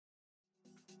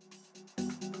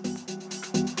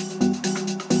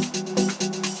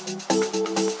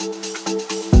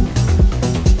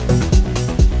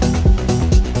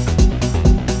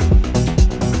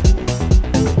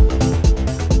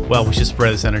Well, we should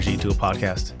spread this energy into a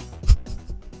podcast.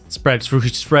 We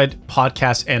should spread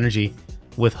podcast energy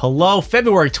with Hello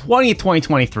February 20th,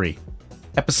 2023.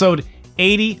 Episode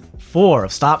 84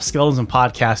 of Stop Skeletons and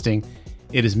Podcasting.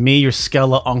 It is me, your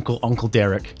Skella Uncle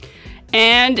Derek.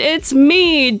 And it's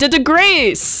me,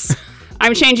 Grace.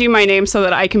 I'm changing my name so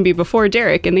that I can be before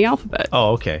Derek in the alphabet.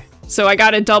 Oh, okay. So I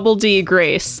got a double D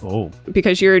Grace. Oh.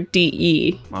 Because you're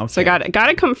DE. Okay. So I got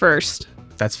to come first.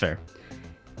 That's fair.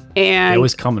 And It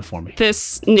was coming for me.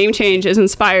 this name change is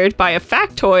inspired by a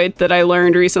factoid that I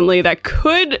learned recently that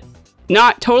could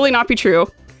totally not be true.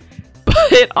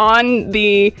 But on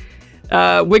the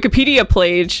Wikipedia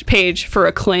page for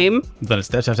a claim, Then that's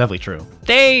definitely true.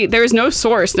 there's no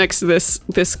source next to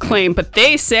this claim, but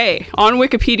they say on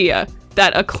Wikipedia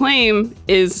that a claim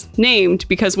is named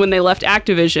because when they left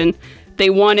Activision, they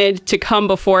wanted to come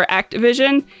before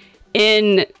Activision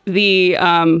in the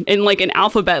in like an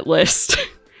alphabet list.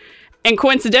 And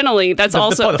coincidentally, that's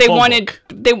also they wanted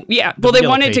book. They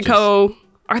wanted pages. to go.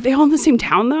 Are they all in the same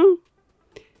town though?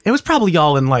 It was probably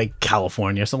all in like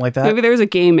California or something like that. Maybe there was a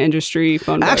game industry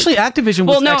phone book. Actually, Activision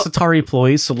was ex-Atari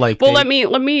employees, so like. Well, let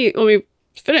me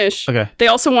finish. Okay. They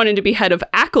also wanted to be head of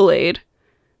Accolade,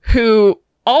 who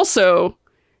also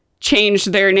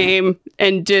changed their name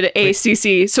and did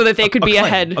ACC so that they could be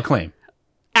ahead. Acclaim.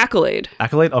 Accolade.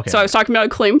 Accolade? Okay. So I was talking about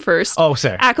Acclaim first. Oh,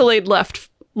 sorry. Accolade left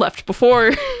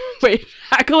before. Wait,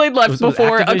 Accolade left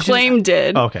before Activision? Acclaim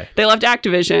did. Oh, okay. They left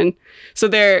Activision.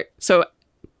 So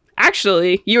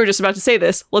actually, you were just about to say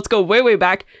this. Let's go way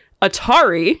back.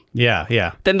 Atari.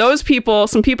 Yeah. Then some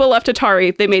people left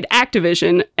Atari. They made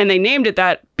Activision, and they named it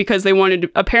that because they wanted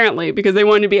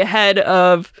to be ahead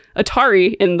of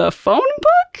Atari in the phone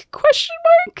book? Question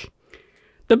mark.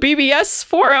 The BBS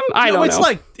forum. I don't know.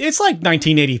 It's like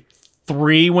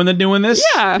 1983 when they're doing this.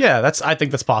 Yeah. I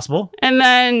think that's possible. And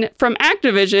then from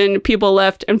Activision, people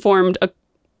left and formed a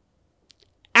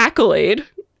Accolade,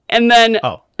 and then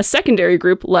a secondary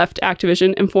group left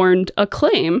Activision and formed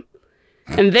Acclaim.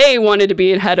 And they wanted to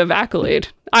be ahead of Accolade.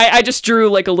 I just drew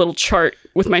like a little chart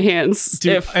with my hands.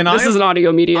 Dude, this is an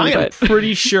audio medium. I am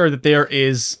pretty sure that there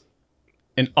is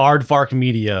an Aardvark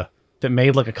Media that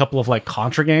made like a couple of like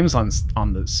Contra games on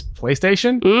this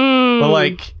PlayStation. But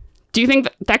like, do you think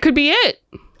that could be it?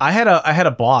 I had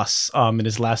a boss, and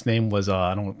his last name was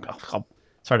I'll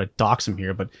sorry to dox him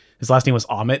here, but his last name was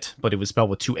Amit, but it was spelled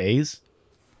with 2 A's.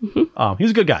 Mm-hmm. He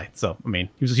was a good guy, so I mean,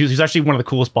 he was actually one of the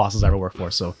coolest bosses I ever worked for.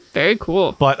 So very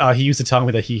cool. But he used to tell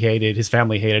me that his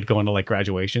family hated going to like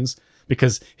graduations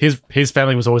because his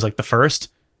family was always like the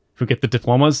first who get the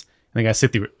diplomas, and they got to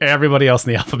sit through everybody else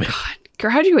in the alphabet. God,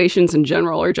 graduations in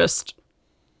general are just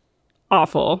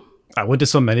awful. I went to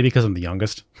so many because I'm the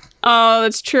youngest. Oh,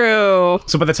 that's true.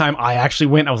 So by the time I actually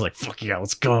went, I was like, "Fuck yeah,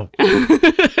 let's go!"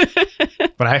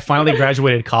 But I finally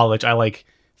graduated college. I like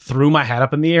threw my hat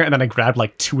up in the air, and then I grabbed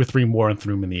like 2 or 3 more and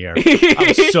threw them in the air.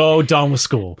 I was so done with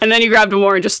school. And then you grabbed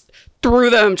more and just threw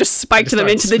them, just spiked them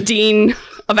into the dean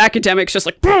of academics, just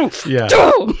like, boom! Yeah.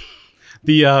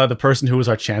 The person who was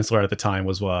our chancellor at the time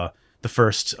was the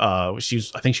first. I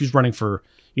think she was running for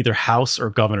either House or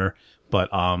governor. But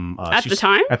at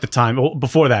the time, well,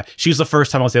 before that, she was the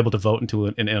first time I was able to vote into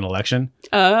an election.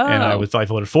 Oh. And I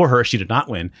voted for her. She did not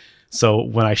win. So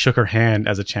when I shook her hand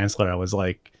as a chancellor, I was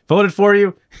like, "Voted for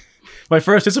you. My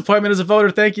first disappointment as a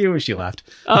voter. Thank you." And she laughed.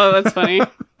 Oh, that's funny.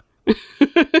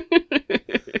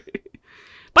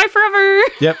 Bye forever.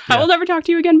 Yep. I will never talk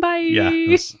to you again. Bye. Yeah,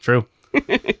 that's true.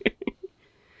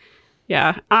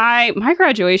 Yeah. My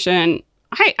graduation,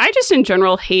 I just in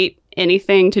general hate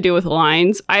anything to do with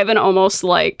lines. I have an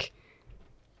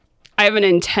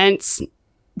intense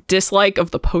dislike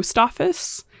of the post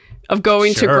office, of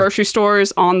going to grocery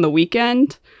stores on the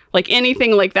weekend, like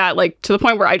anything like that, like to the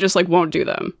point where I just like won't do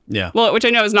them. Yeah. Well, which I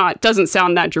know doesn't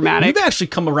sound that dramatic. You've actually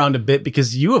come around a bit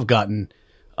because you have gotten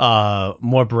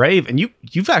more brave, and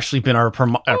you've actually been our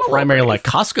primary like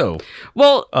Costco.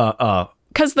 Well,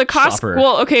 because the Costco.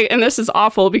 Well, okay, and this is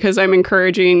awful because I'm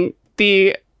encouraging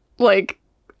the like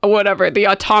whatever the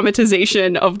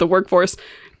automatization of the workforce,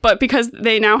 but because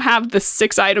they now have the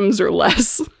 6 items or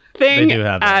less thing. They do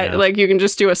have that, yeah. Like you can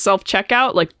just do a self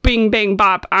checkout, like bing bang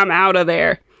bop, I'm out of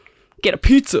there. Get a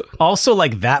pizza. Also,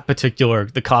 like the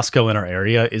Costco in our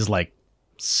area is like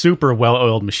super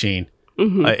well-oiled machine.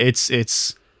 Mm-hmm.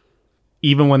 It's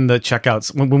even when the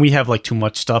checkouts when we have like too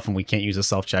much stuff and we can't use a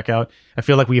self checkout, I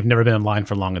feel like we have never been in line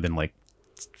for longer than like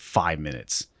 5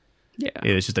 minutes. Yeah,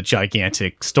 it is just a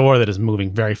gigantic store that is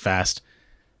moving very fast.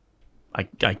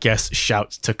 I guess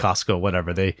shouts to Costco,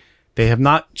 whatever. They have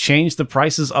not changed the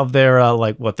prices of their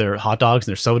their hot dogs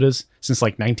and their sodas since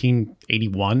like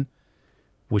 1981,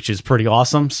 which is pretty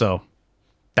awesome. So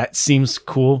that seems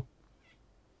cool.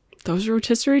 Those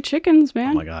rotisserie chickens,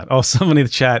 man. Oh my god! Oh, somebody in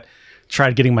the chat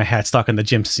tried getting my hat stuck in the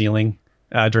gym ceiling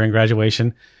during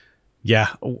graduation. Yeah,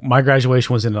 my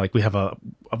graduation was in like we had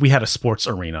a sports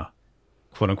arena,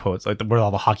 quote unquote, it's like where all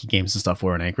the hockey games and stuff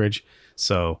were in Anchorage.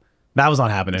 So that was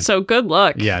not happening. So good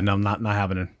luck. Yeah, no, not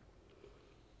happening.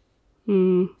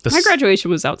 My graduation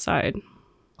was outside.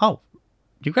 Oh,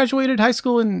 you graduated high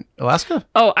school in Alaska?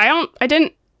 Oh, I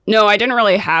didn't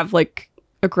really have like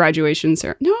a graduation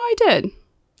ceremony. No, I did.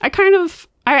 I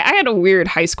had a weird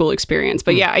high school experience,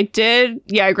 but yeah, I did.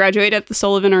 Yeah, I graduated at the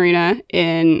Sullivan Arena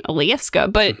in Alaska,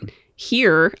 but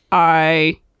here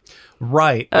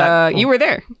Right. You were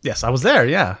there. Yes, I was there.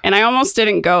 Yeah. And I almost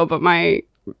didn't go, but my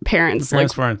parents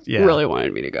weren't, really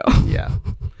wanted me to go. Yeah.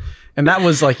 And that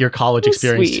was like your college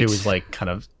experience sweet. too, was like kind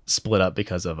of split up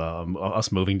because of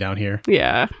us moving down here.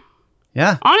 Yeah.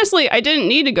 Yeah. Honestly, I didn't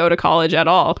need to go to college at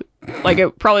all. Like,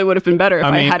 it probably would have been better if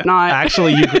I had not.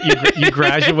 Actually, you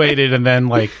graduated and then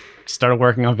like started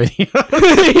working on video.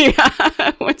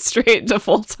 Yeah, went straight to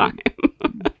full time,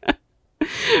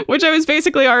 which I was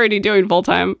basically already doing full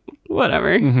time.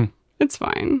 Whatever, It's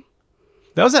fine.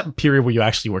 That was that period where you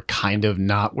actually were kind of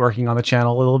not working on the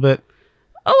channel a little bit.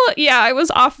 Oh yeah, I was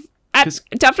off.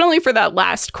 Definitely for that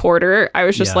last quarter, I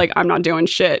was just like, I'm not doing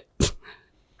shit.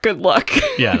 Good luck.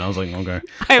 Yeah, and I was like, okay.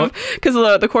 Because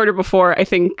the quarter before, I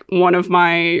think one of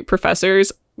my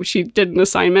professors, she did an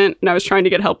assignment and I was trying to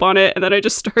get help on it. And then I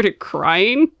just started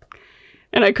crying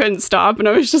and I couldn't stop. And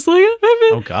I was just like,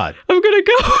 oh God, I'm going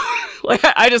to go. Like,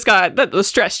 I just got the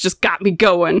stress just got me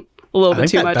going a little bit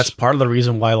too much. That's part of the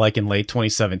reason why, like in late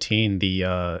 2017, the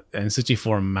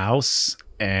N64 mouse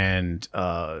and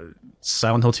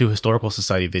Silent Hill 2 Historical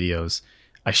Society videos,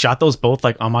 I shot those both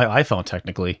like on my iPhone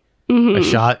technically. I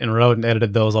shot and wrote and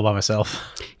edited those all by myself.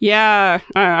 Yeah,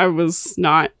 I was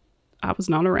not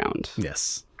around.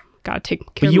 Yes. Gotta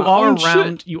take care of my own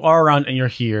shit. You are around and you're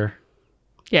here.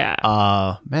 Yeah.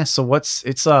 Man, so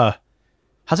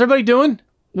how's everybody doing?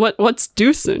 What's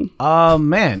deucing?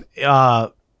 Man,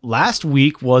 last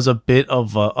week was a bit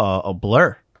of a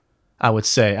blur, I would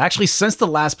say. Actually, since the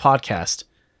last podcast,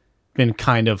 been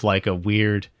kind of like a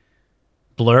weird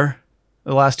blur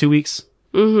the last 2 weeks.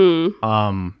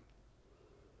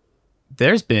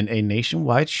 There's been a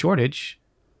nationwide shortage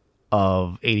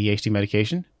of ADHD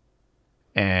medication,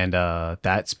 and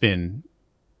that's been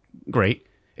great.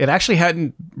 It actually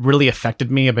hadn't really affected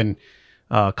me. I've been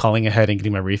calling ahead and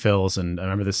getting my refills, and I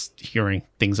remember hearing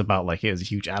things about like, hey, there's a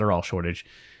huge Adderall shortage,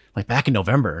 like back in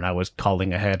November, and I was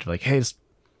calling ahead, like, hey, just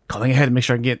calling ahead to make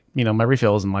sure I can get my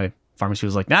refills, and my pharmacy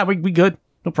was like, nah, we good,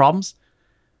 no problems.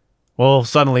 Well,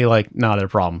 suddenly, like, nah, there are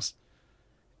problems,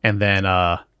 and then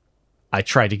I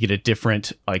tried to get a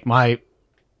different, like my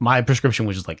prescription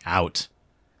was just like out.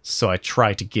 So I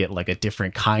tried to get like a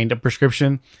different kind of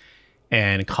prescription,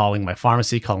 and calling my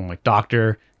pharmacy, calling my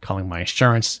doctor, calling my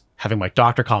insurance, having my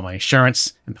doctor call my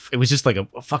insurance. And it was just like a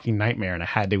fucking nightmare. And I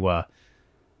had to, I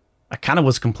kind of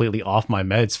was completely off my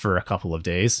meds for a couple of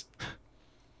days.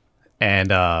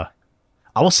 And I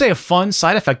will say a fun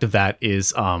side effect of that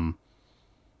is I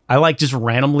like just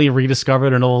randomly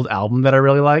rediscovered an old album that I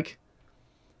really like.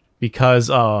 Because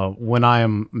when I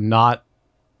am not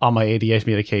on my ADHD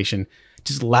medication,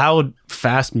 just loud,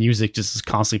 fast music just is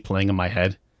constantly playing in my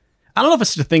head. I don't know if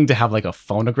it's a thing to have like a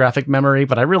phonographic memory,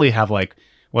 but I really have like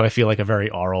what I feel like a very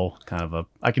aural kind of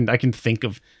I can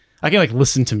like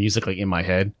listen to music like in my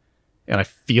head, and I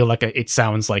feel like it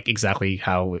sounds like exactly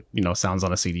how it sounds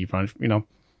on a CD punch,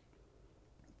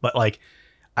 But like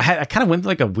I kind of went through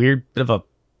like a weird bit of a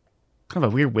kind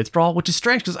of a weird withdrawal, which is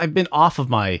strange because I've been off of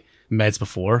my meds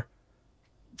before.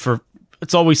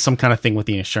 It's always some kind of thing with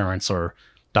the insurance or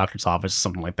doctor's office,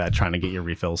 something like that, trying to get your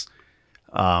refills.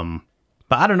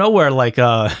 But out of nowhere, like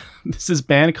this is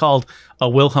band called a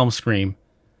Wilhelm Scream.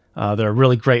 They're a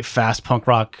really great fast punk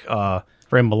rock,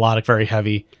 very melodic, very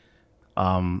heavy.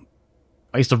 I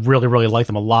used to really, really like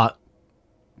them a lot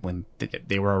when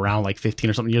they were around like 15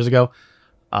 or something years ago.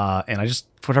 And I just,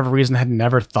 for whatever reason, had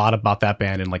never thought about that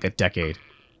band in like a decade.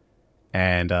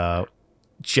 And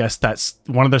just that's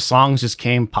one of their songs just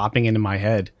came popping into my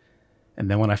head. And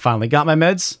then when I finally got my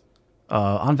meds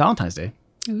on Valentine's Day,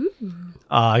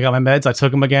 I got my meds. I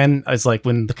took them again. It's like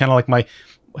when the kind of like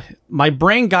my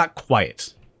brain got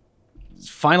quiet.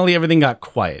 Finally, everything got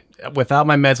quiet. Without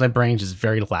my meds, my brain just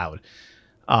very loud.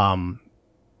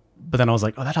 But then I was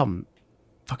like, oh, that album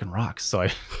fucking rocks. So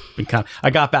I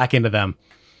got back into them.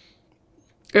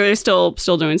 Are they still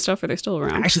doing stuff? Are they still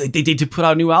around? Actually, they did put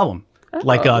out a new album.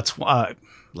 Like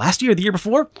last year, the year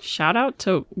before. Shout out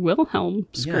to Wilhelm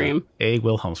Scream. Yeah, a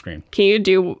Wilhelm Scream. Can you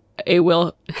do a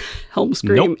Wilhelm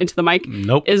scream Nope. into the mic.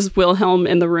 Nope. Is Wilhelm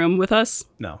in the room with us?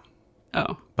 No.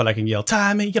 Oh. But I can yell,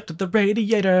 tie me up to the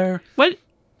radiator. What?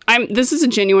 This is a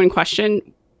genuine question.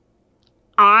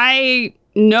 I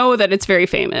know that it's very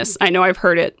famous. I know I've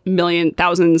heard it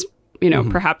thousands,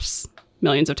 perhaps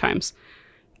millions of times.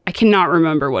 I cannot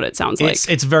remember what it sounds like.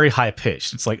 It's very high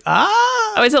pitched. It's like,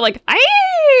 ah. Oh, is it like, aye?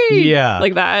 Yeah.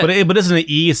 Like that? But it isn't an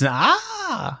E, it's an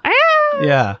ah. Ah.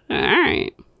 Yeah. All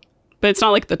right. But it's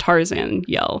not like the Tarzan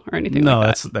yell or anything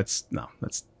like that.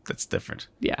 That's different.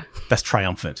 Yeah. That's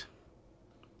triumphant.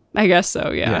 I guess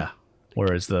so, yeah.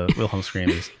 Whereas the Wilhelm scream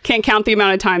is Can't count the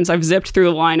amount of times I've zipped through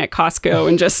the line at Costco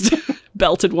and just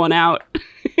belted one out.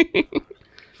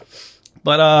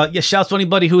 But shouts to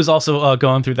anybody who is also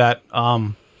going through that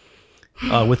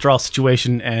withdrawal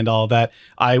situation and all that.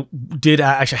 I did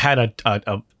actually had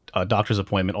a doctor's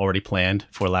appointment already planned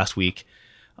for last week.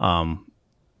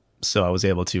 So I was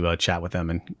able to chat with them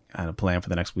and kind of plan for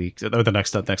the next week or the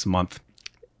next month.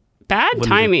 Bad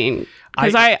timing.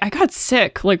 Because I got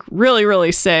sick, like really,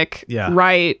 really sick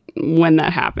right when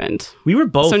that happened. We were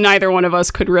both. So neither one of us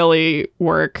could really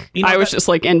work. I was just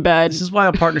like in bed. This is why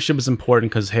a partnership is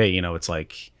important because, hey, it's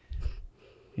like,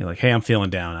 you're like, hey, I'm feeling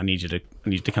down. I need you to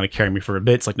kind of carry me for a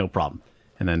bit. It's like, no problem.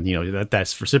 And then,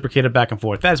 that's reciprocated back and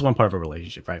forth. That's one part of a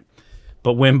relationship, right?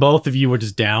 But when both of you were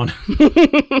just down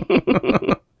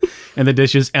and the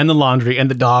dishes and the laundry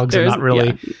and the dogs are not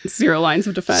really zero lines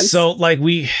of defense. So like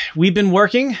we've been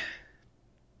working,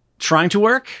 trying to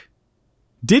work,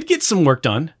 did get some work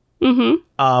done. Mm-hmm.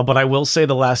 But I will say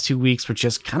the last 2 weeks were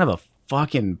just kind of a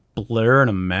fucking blur and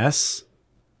a mess.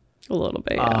 A little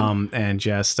bit. Yeah. And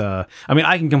just I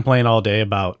can complain all day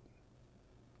about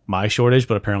my shortage,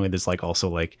 but apparently there's like also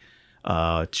like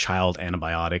child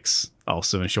antibiotics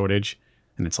also in shortage.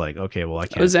 And it's like, okay, well, I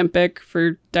can't. Ozempic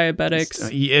for diabetics.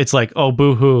 It's like, oh,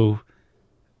 boo-hoo.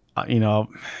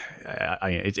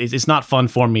 It's not fun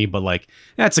for me, but like,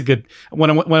 that's a good.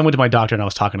 When I went to my doctor and I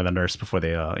was talking to the nurse before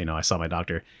they, I saw my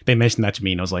doctor, they mentioned that to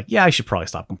me and I was like, yeah, I should probably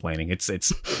stop complaining.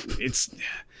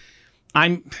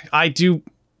 I do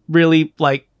really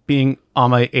like being on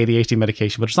my ADHD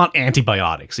medication, but it's not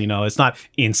antibiotics, it's not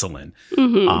insulin.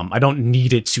 Mm-hmm. I don't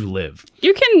need it to live.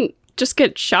 You can just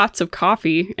get shots of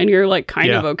coffee and you're like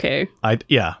kind of okay. It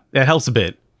helps a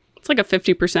bit. It's like a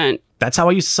 50%. That's how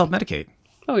I used to self-medicate.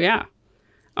 Oh yeah.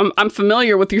 I'm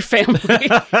familiar with your family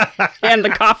and the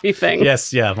coffee thing.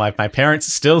 Yes, yeah. My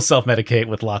parents still self-medicate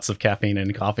with lots of caffeine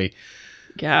and coffee.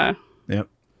 Yeah. Yep.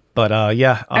 But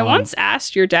I once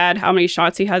asked your dad how many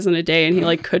shots he has in a day and he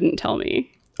like couldn't tell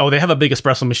me. Oh, they have a big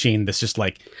espresso machine that's just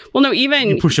like, well, no, even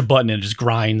you push a button and it just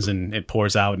grinds and it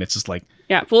pours out and it's just like,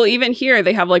 yeah. Well, even here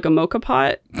they have like a mocha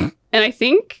pot, and I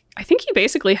think he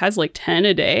basically has like 10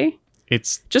 a day.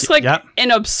 It's just like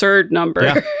an absurd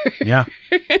number. Yeah.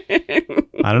 I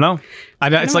don't know.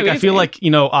 It's like, I feel like,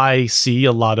 I see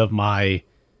a lot of my,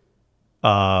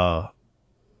 I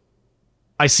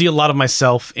see a lot of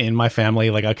myself in my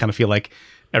family. Like I kind of feel like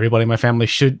everybody in my family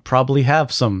should probably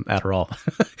have some Adderall.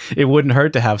 It wouldn't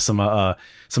hurt to have some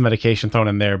medication thrown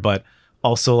in there, but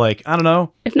also like, I don't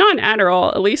know. If not an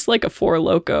Adderall, at least like a Four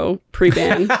Loko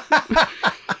pre-ban.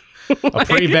 A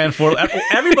pre-ban Four.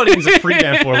 Everybody needs a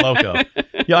pre-ban Four Loko.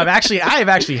 I've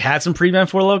actually had some pre-ban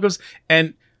Four Lokos,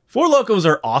 and Four Lokos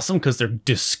are awesome because they're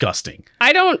disgusting.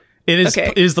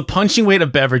 It is the punching weight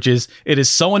of beverages. It is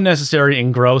so unnecessary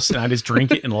and gross, and I just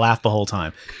drink it and laugh the whole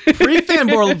time. Pre-ban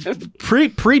Four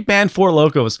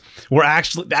Lokos were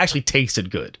actually tasted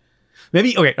good.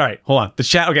 Maybe okay. All right, hold on. The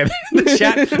chat. Okay,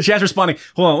 the chat's responding.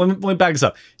 Hold on. Let me back this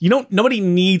up. Nobody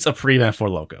needs a pre-ban Four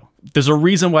Loko. There's a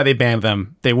reason why they banned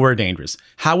them. They were dangerous.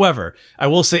 However, I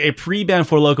will say a pre-ban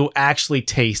Four Loko actually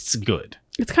tastes good.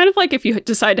 It's kind of like if you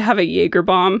decide to have a Jaeger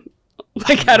bomb,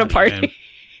 like at a party.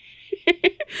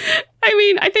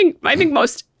 I think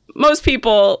most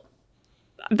people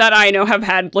that I know have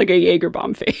had like a Jaeger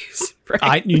bomb phase.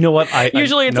 Right?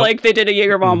 Usually it's like they did a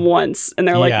Jaeger bomb once and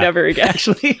they're like never again.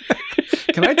 Actually,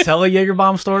 can I tell a Jaeger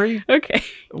bomb story? Okay.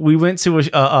 We went to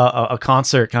a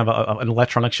concert, kind of an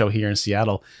electronic show here in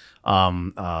Seattle,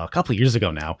 a couple of years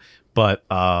ago now. But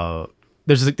I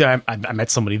met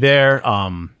somebody there.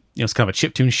 It's kind of a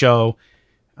chiptune show.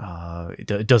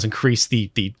 It does increase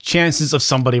the chances of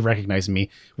somebody recognizing me.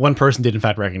 One person did in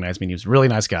fact recognize me, and he was a really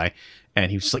nice guy. And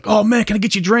he was just like, "Oh man, can I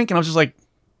get you a drink?" And I was just like,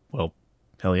 "Well,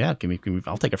 hell yeah, give me,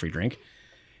 I'll take a free drink."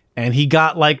 And he's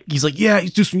like, "Yeah,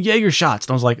 do some Jaeger shots."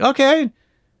 And I was like, "Okay."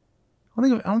 I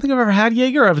don't think I've ever had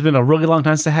Jaeger. It's been a really long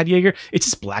time since I had Jaeger. It's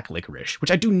just black licorice,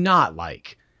 which I do not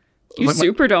like. You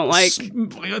don't like.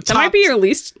 That might be your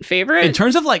least favorite. In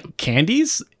terms of like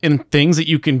candies and things that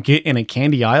you can get in a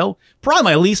candy aisle, probably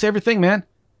my least favorite thing, man.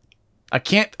 I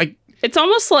can't. It's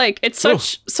almost like it's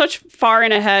such far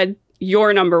and ahead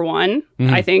your number one.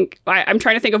 Mhm. I think I'm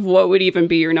trying to think of what would even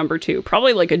be your number two.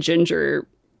 Probably like a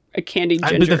candied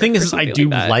ginger. But the thing or is I something do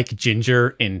that. like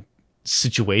ginger in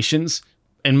situations.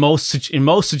 In most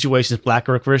situations, black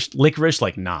licorice,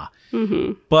 like nah.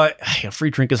 Mm-hmm. But a free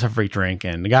drink is a free drink,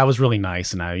 and the guy was really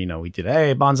nice. And we did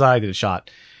bonsai, did a shot,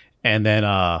 and then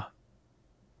about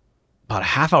a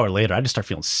half hour later, I just start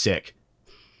feeling sick.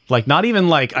 Like not even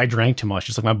like I drank too much,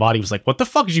 just like my body was like, "What the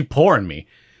fuck is you pouring me?"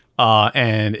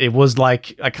 And it was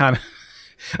like I kind of,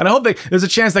 and I hope there's a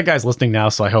chance that guy's listening now.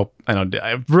 So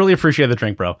I really appreciate the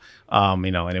drink, bro. And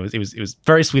it was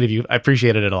very sweet of you. I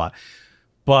appreciated it a lot.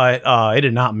 But it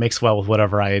did not mix well with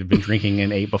whatever I had been drinking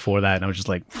and ate before that. And I was just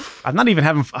like, I'm not even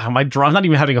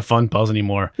having a fun buzz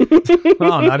anymore. Oh,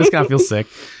 no, I just kind of feel sick.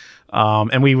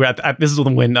 And we were this is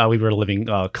when we were living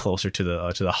closer to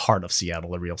the heart of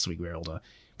Seattle, so we were able to,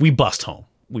 we bussed home.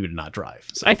 We would not drive.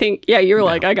 So. I think, you were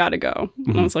like, I gotta go.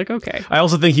 And I was like, okay. I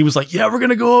also think he was like, yeah, we're going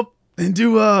to go up and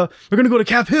we're going to go to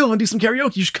Cap Hill and do some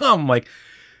karaoke. You should come. I'm like,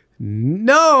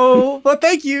 no, but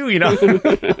thank you,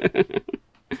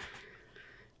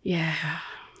 Yeah.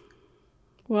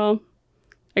 Well,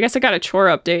 I guess I got a chore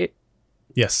update.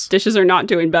 Yes. Dishes are not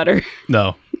doing better.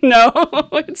 No. No,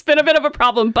 it's been a bit of a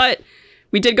problem, but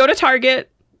we did go to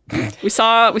Target. We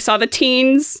saw the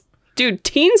teens. Dude,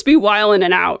 teens be wilding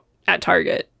and out at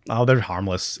Target. Oh, they're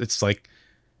harmless. It's like,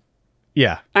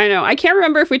 yeah. I know. I can't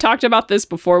remember if we talked about this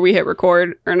before we hit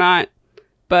record or not,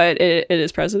 but it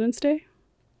is President's Day.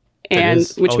 And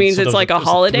which means it's like a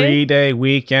holiday. 3-day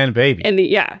weekend, baby. And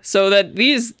so that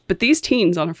these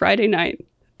teens on a Friday night,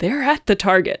 they're at the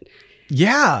Target.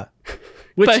 Yeah.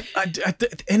 Which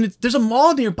and there's a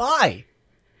mall nearby.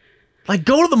 Like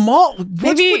go to the mall.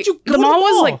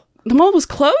 The mall was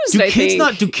closed. Do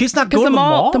kids not go to the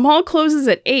mall? The mall closes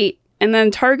at 8 and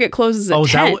then Target closes at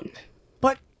 10.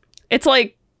 But it's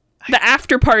like the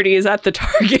after party is at the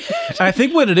Target. I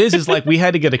think what it is like we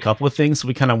had to get a couple of things, so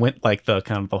we kind of went like the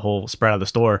whole spread of the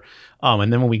store.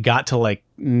 And then when we got to like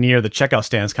near the checkout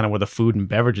stands, kind of where the food and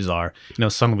beverages are,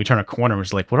 suddenly we turn a corner and we're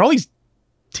just like, what are all these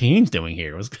teens doing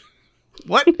here?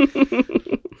 What?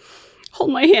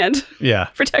 Hold my hand. Yeah.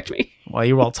 Protect me. Well,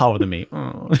 you're all taller than me.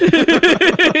 Oh.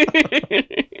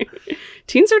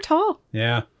 Teens are tall.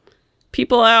 Yeah.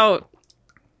 People out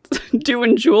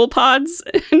doing jewel pods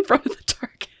in front of the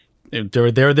Target.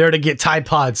 They're there to get Tide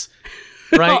Pods,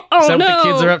 right? Oh, is that no. what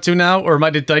the kids are up to now? Or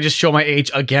did I just show my age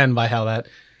again by how that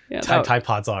Tide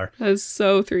Pods are? That was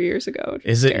so 3 years ago.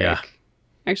 Is it? Derek. Yeah.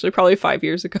 Actually, probably 5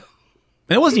 years ago.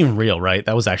 And it wasn't even real, right?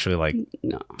 That was actually like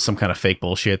no. some kind of fake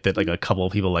bullshit that like a couple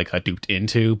of people like got duped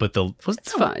into. But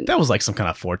it's fun. That was like some kind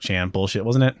of 4chan bullshit,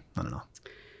 wasn't it? I don't know.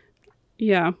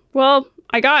 Yeah. Well,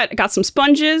 I got some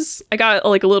sponges. I got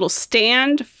like a little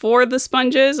stand for the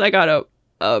sponges. I got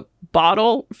a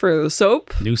bottle for the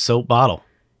soap. New soap bottle.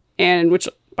 And which,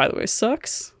 by the way,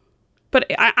 sucks.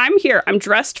 But I'm here. I'm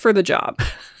dressed for the job,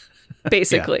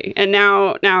 basically. Yeah. And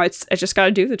now I just got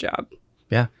to do the job.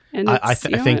 Yeah. And I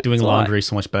think doing laundry is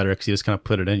so much better because you just kind of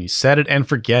put it in. You set it and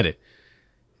forget it.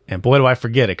 And boy, do I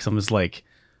forget it because I'm just like,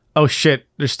 oh shit,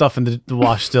 there's stuff in the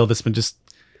wash still that's been just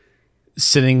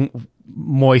sitting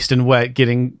moist and wet,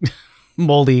 getting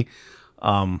moldy.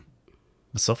 But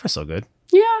so far, so good.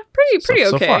 Yeah, pretty okay.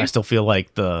 So far, I still feel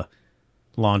like the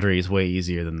laundry is way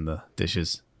easier than the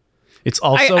dishes. It's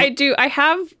also I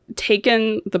have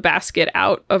taken the basket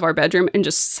out of our bedroom and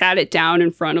just sat it down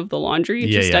in front of the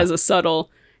laundry as a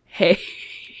subtle hey.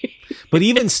 But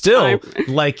even still,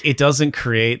 like it doesn't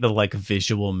create the like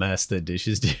visual mess that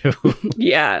dishes do.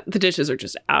 Yeah, the dishes are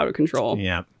just out of control.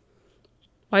 Yeah.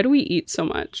 Why do we eat so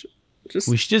much?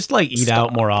 We should just like eat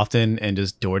out more often and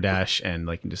just DoorDash and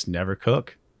like just never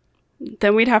cook.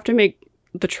 Then we'd have to make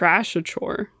the trash a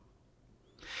chore.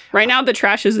 Right now, the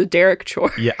trash is a Derek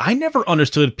chore. Yeah, I never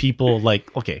understood people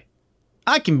like, okay,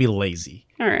 I can be lazy.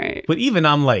 All right. But even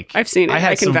I'm like... I've seen it.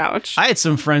 I can vouch. I had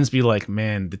some friends be like,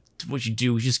 man, what you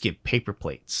do is just get paper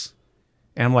plates.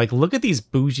 And I'm like, look at these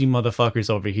bougie motherfuckers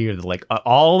over here that like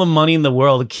all the money in the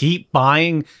world to keep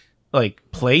buying like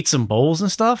plates and bowls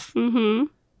and stuff. Mm-hmm.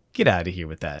 Get out of here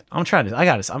with that. I'm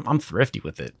thrifty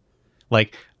with it.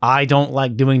 Like, I don't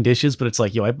like doing dishes, but it's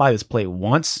like, yo, I buy this plate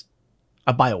once.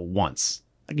 I buy it once.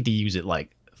 I get to use it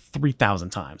like 3,000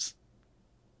 times.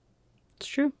 It's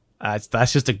true.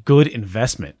 That's just a good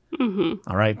investment. Mm-hmm.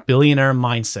 All right. Billionaire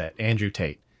mindset. Andrew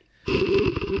Tate.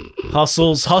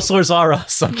 Hustlers are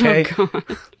us. Okay. Oh,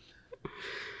 God.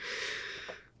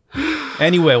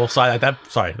 Anyway, well,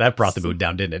 that brought the mood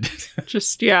down, didn't it?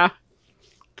 Just, yeah.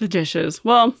 The dishes.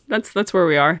 Well, that's where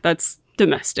we are. That's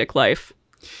domestic life.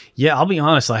 Yeah, I'll be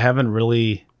honest. I haven't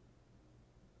really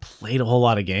played a whole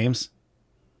lot of games.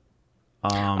 Oh,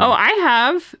 I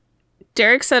have.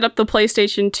 Derek set up the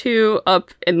PlayStation 2 up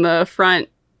in the front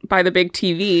by the big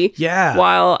TV. Yeah.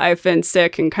 While I've been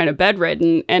sick and kind of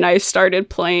bedridden, and I started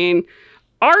playing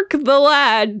Ark the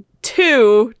Lad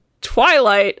 2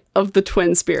 Twilight of the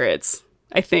Twin Spirits.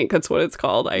 I think that's what it's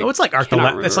called. No, it's like Ark the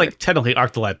Lad. It's like technically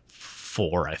Ark the Lad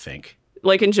 4, I think.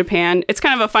 Like in Japan, it's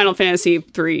kind of a Final Fantasy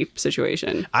 3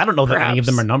 situation. I don't know that any of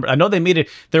them are numbered. I know they made it.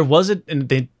 There is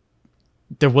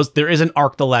an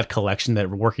Ark the Lad collection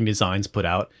that Working Designs put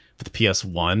out for the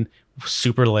PS1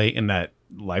 super late in that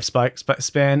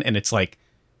lifespan, and it's like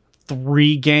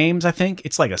 3 games, I think.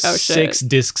 It's like a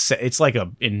 6-disc set. It's like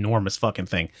a enormous fucking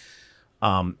thing.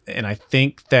 And I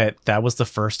think that was the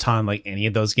first time like any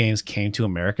of those games came to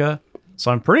America. So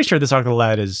I'm pretty sure this Ark the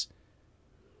Lad is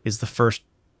the first.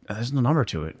 There's no number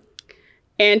to it.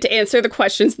 And to answer the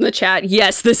questions in the chat,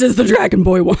 yes, this is the Dragon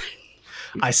Boy one.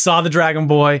 I saw the Dragon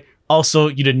Boy. Also,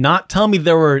 you did not tell me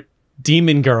there were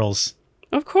demon girls.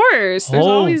 Of course. There's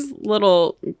always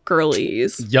little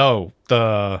girlies. Yo,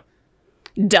 the...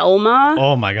 Delma.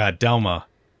 Oh my god, Delma.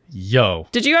 Yo.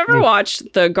 Did you ever watch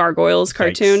the Gargoyles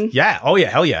cartoon? Yeah. Oh yeah,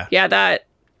 hell yeah. Yeah, that...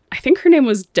 I think her name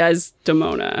was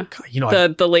Desdemona.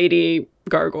 God, the lady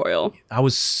gargoyle. I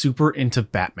was super into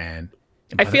Batman.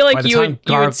 I feel like you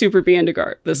would super be into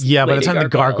this. Yeah, by the time the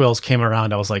Gargoyles came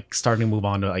around, I was like starting to move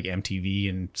on to like MTV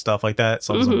and stuff like that.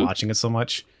 So I wasn't watching it so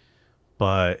much.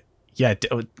 But yeah,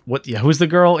 who's the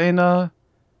girl in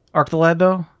Ark the Lad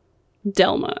though?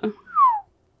 Delma.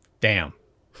 Damn.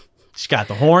 She got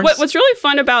the horns. What's really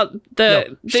fun about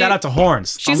shout out to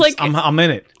horns. She's I'm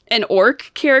in it. An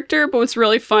orc character, but what's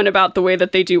really fun about the way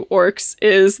that they do orcs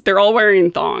is they're all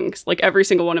wearing thongs. Like every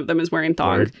single one of them is wearing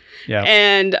thongs. Word. Yeah.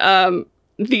 And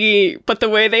but the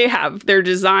way they're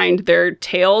designed, their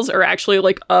tails are actually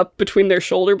like up between their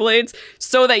shoulder blades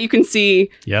so that you can see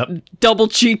double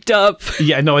cheeked up.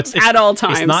 Yeah, no, it's at all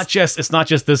times. It's not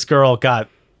just this girl got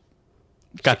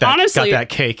that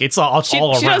cake. It's all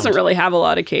around. She doesn't really have a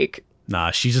lot of cake. Nah,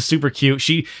 she's just super cute.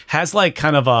 She has like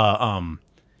kind of a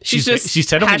She's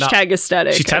technically hashtag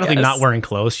aesthetic. She's technically not wearing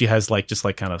clothes. She has like just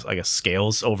like kind of I guess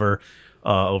scales over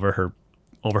her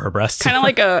breasts. Kind of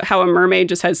like how a mermaid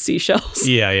just has seashells.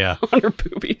 Yeah. On her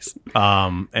boobies.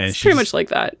 And it's pretty much like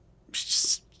that.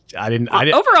 I didn't.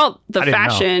 Overall, the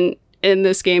fashion in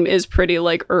this game is pretty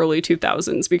like early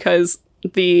 2000s because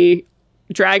the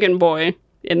Dragon Boy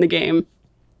in the game,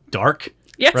 dark.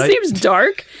 Yeah, his name's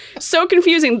Dark. So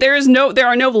confusing. There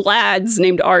are no lads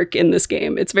named Ark in this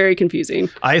game. It's very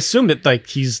confusing. I assume that like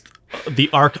he's the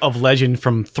Ark of Legend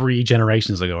from 3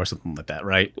 generations ago or something like that,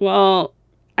 right? Well,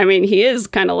 I mean, he is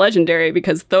kind of legendary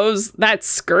because that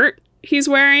skirt he's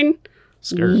wearing,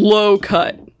 low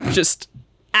cut, just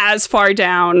as far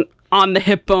down on the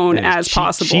hip bone as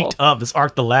possible. Cheeked up. This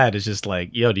Ark the Lad is just like,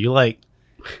 yo, you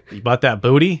bought that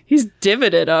booty? He's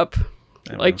divoted up,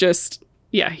 like just.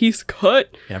 Yeah, he's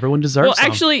cut. Everyone deserves. Well,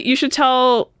 actually, you should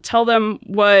tell them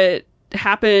what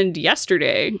happened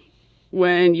yesterday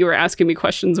when you were asking me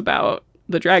questions about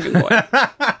the Dragon Boy.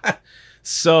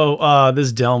 So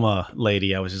this Delma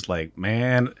lady, I was just like,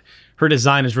 man, her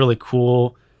design is really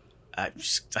cool. I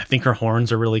think her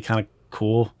horns are really kind of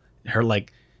cool. Her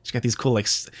like. She's got these cool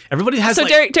everybody has. So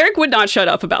Derek would not shut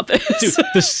up about this. Dude,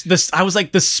 this I was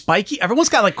like the spiky. Everyone's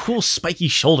got like cool spiky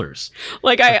shoulders.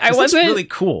 Like I wasn't really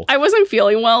cool. I wasn't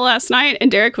feeling well last night,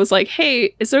 and Derek was like,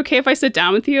 "Hey, is it okay if I sit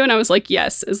down with you?" And I was like,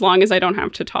 "Yes, as long as I don't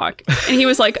have to talk." And he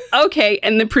was like, "Okay,"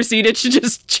 and then proceeded to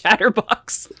just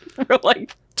chatterbox for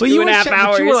like 2.5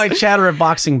 hours. You were like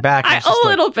chatterboxing back. A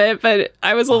little bit, but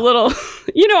I was a little.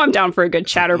 I'm down for a good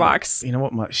chatterbox. You know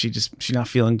what? She's not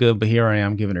feeling good, but here I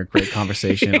am giving her great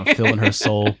conversation. I'm filling her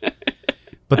soul.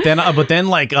 But then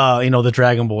the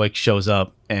Dragon Boy shows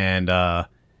up, and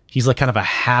he's like kind of a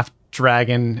half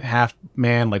dragon, half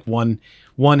man. Like one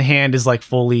hand is like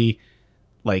fully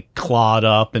like clawed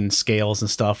up and scales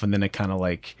and stuff, and then it kind of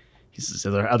like his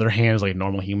other hand is like a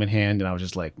normal human hand. And I was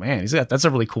just like, man, that's a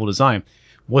really cool design.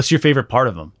 What's your favorite part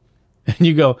of him? And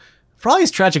you go, probably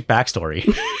his tragic backstory.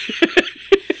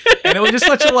 And it was just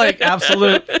such a like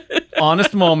absolute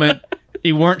honest moment.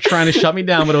 You weren't trying to shut me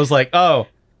down, but it was like, oh,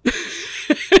 it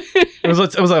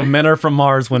was like men are from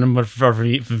Mars, women are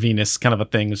from Venus kind of a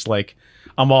thing. It's like,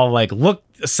 I'm all like, look,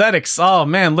 aesthetics. Oh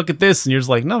man, look at this. And you're just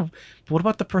like, no, but what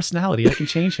about the personality? I can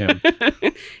change him.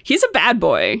 He's a bad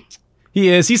boy. He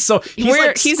is. He's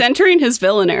entering his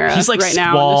villain era. He's like right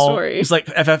Squall. Now in the story. He's like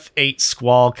FF8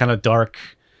 Squall, kind of dark,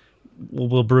 a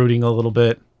little brooding a little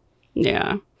bit.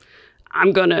 Yeah.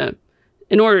 I'm gonna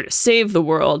in order to save the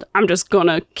world, I'm just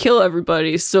gonna kill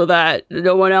everybody so that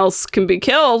no one else can be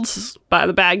killed by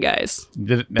the bad guys.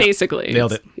 Basically,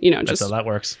 nailed it. You know, That's just how that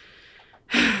works.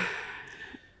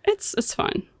 It's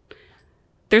fun.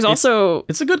 There's also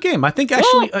it's a good game. I think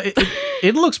actually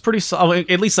it looks pretty solid.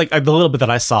 At least like the little bit that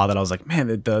I saw, that I was like, man,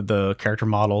 the character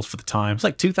models for the time. It's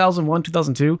like 2001,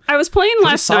 2002. I was playing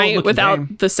last night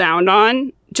without the sound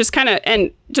on, just kind of,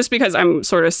 and just because I'm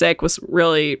sort of sick, was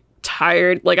really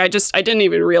tired. Like I didn't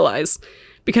even realize,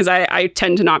 because I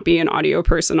tend to not be an audio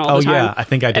person all the time. Oh yeah, I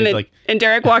think I did. And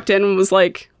Derek walked in and was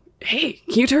like, "Hey,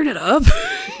 can you turn it up?"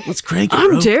 Let's crank it,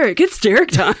 I'm bro. Derek. It's Derek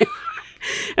time.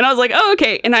 And I was like, oh,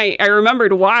 okay. And I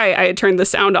remembered why I had turned the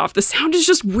sound off. The sound is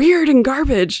just weird and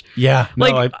garbage. Yeah.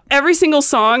 No, every single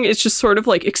song is just sort of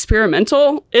like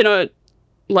experimental in a,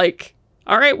 like,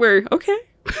 all right, we're okay.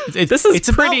 This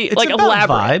is pretty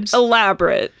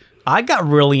elaborate. I got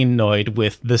really annoyed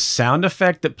with the sound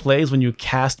effect that plays when you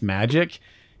cast magic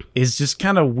is just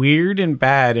kind of weird and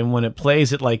bad. And when it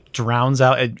plays, it like drowns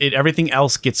out. Everything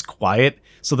else gets quiet.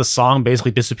 So the song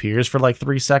basically disappears for like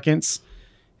 3 seconds.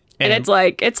 And it's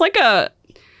like a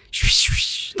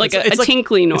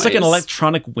tinkly noise. It's like an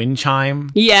electronic wind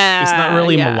chime. Yeah. It's not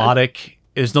really melodic.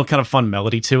 There's no kind of fun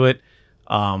melody to it.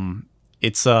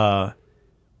 It's I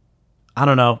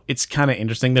don't know. It's kind of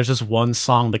interesting. There's this one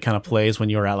song that kind of plays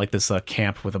when you're at like this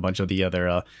camp with a bunch of the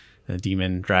other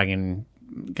demon dragon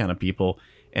kind of people,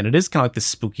 and it is kind of like this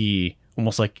spooky,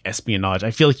 almost like espionage.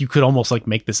 I feel like you could almost like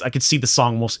make this. I could see the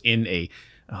song almost in a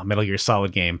Metal Gear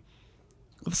Solid game.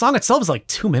 The song itself is like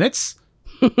 2 minutes,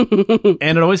 and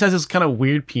it always has this kind of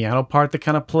weird piano part that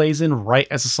kind of plays in right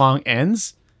as the song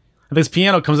ends. And this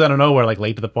piano comes out of nowhere, like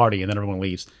late to the party, and then everyone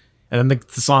leaves. And then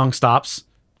the song stops,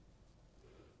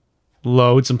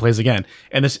 loads, and plays again.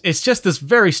 And it's just this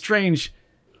very strange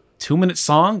 2-minute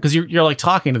song, because you're like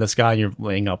talking to this guy, and you're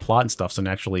laying out plot and stuff. So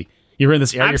naturally, you're in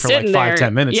this area for like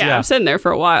 5-10 minutes. Yeah, I'm sitting there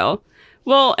for a while.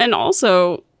 Well, and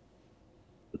also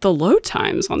the load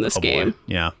times on this game. Boy.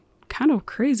 Yeah. Kind of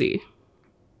crazy.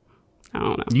 I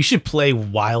don't know. You should play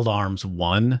Wild Arms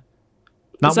 1.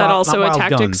 Is that also a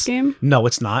tactics game? No,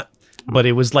 it's not. But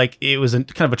it was kind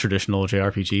of a traditional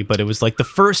JRPG, but it was like the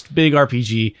first big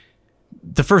RPG,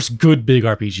 the first good big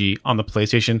RPG on the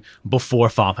PlayStation before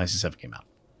Final Fantasy VII came out.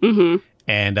 Mm-hmm.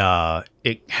 And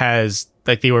it has,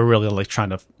 like, they were really like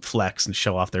trying to flex and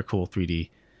show off their cool 3D.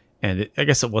 And I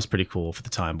guess it was pretty cool for the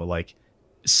time, but like,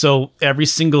 so every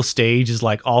single stage is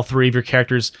like all three of your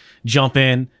characters jump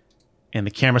in, and the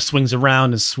camera swings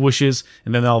around and swooshes,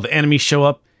 and then all the enemies show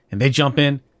up and they jump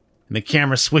in, and the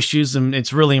camera swishes, and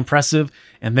it's really impressive.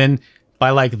 And then by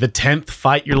like the 10th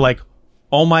fight, you're like,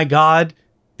 oh my god,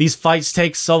 these fights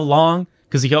take so long,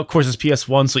 because of course it's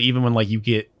PS1, so even when like you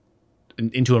get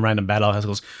into a random battle, it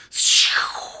goes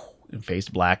and fades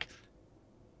to black,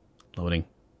 loading,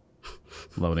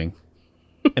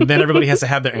 and then everybody has to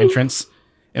have their entrance.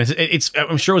 And it's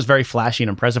I'm sure it was very flashy and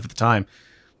impressive at the time,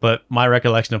 but my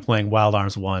recollection of playing Wild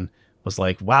Arms 1 was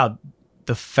like, wow,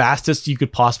 the fastest you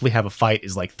could possibly have a fight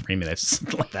is like 3 minutes,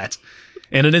 something like that.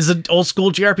 And it is an old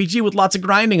school JRPG with lots of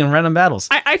grinding and random battles.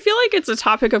 I feel like it's a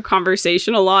topic of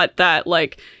conversation a lot that,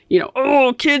 like, you know,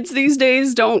 oh, kids these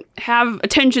days don't have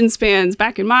attention spans.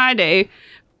 Back in my day,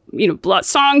 you know,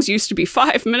 songs used to be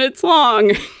 5 minutes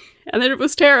long, and then it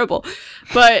was terrible.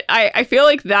 But I feel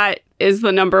like that is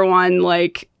the number one,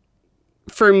 like,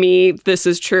 for me, this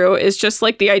is true, is just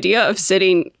like the idea of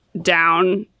sitting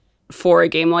down for a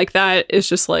game like that is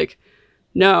just like,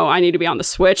 no, I need to be on the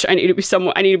Switch. I need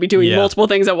to be doing multiple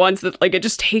things at once. That, like, it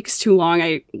just takes too long.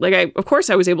 Of course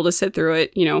I was able to sit through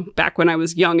it, you know, back when I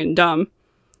was young and dumb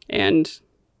and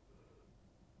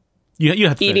you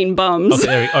have eating bums.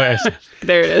 Okay,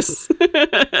 there it is.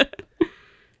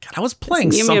 God, I was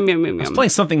playing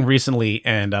something recently,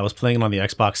 and I was playing it on the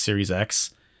Xbox Series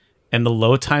X, and the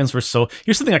load times were so...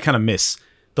 Here's something I kind of miss.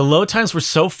 The load times were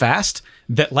so fast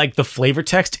that, like, the flavor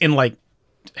text in, like,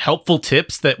 helpful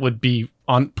tips that would be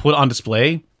put on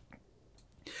display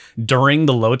during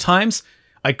the load times,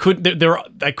 I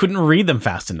couldn't read them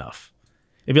fast enough.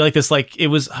 It'd be like this, like, it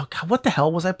was... Oh, God, what the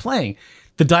hell was I playing?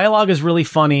 The dialogue is really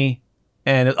funny,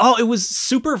 and... it was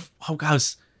super... Oh, God, it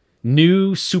was...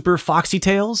 New Super Foxy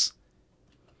Tales.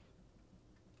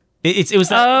 It was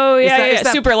that. Oh yeah,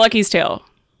 Super Lucky's Tale.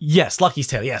 Yes, Lucky's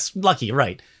Tale. Yes, Lucky.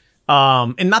 Right.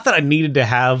 And not that I needed to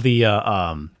have the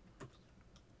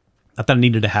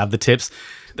tips.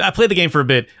 I played the game for a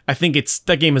bit. I think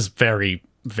that game is very,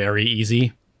 very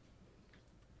easy.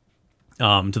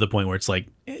 To the point where it's like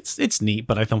it's neat,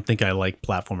 but I don't think I like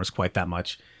platformers quite that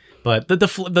much. But oh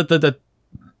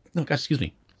God, excuse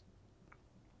me.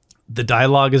 The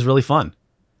dialogue is really fun.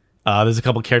 There's a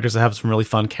couple characters that have some really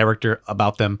fun character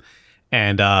about them,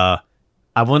 and I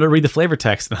wanted to read the flavor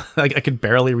text. I could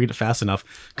barely read it fast enough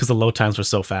because the load times were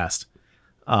so fast.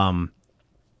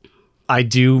 I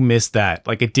do miss that.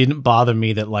 Like, it didn't bother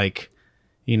me that, like,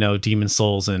 you know, Demon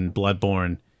Souls and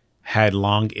Bloodborne had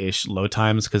long-ish load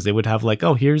times because they would have like,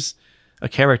 oh, here's a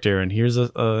character and here's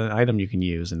a item you can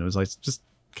use, and it was like just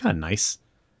kind of nice.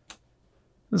 It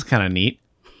was kind of neat.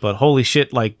 But holy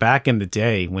shit, like back in the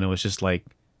day when it was just like,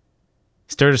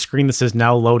 stare at a screen that says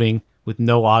now loading with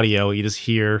no audio, you just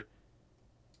hear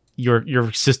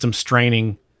your system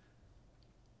straining.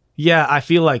 Yeah, I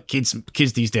feel like kids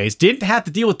these days didn't have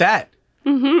to deal with that.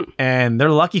 Mm-hmm. And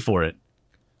they're lucky for it.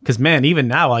 Because, man, even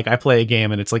now, like, I play a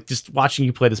game, and it's like, just watching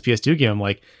you play this PS2 game, I'm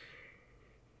like,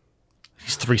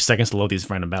 these 3 seconds to load these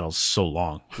random battles so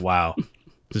long. Wow.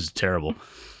 This is terrible.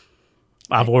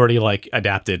 I've already, like,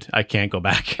 adapted. I can't go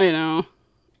back. I know.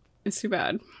 It's too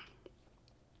bad.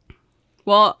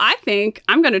 Well, I think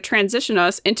I'm going to transition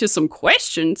us into some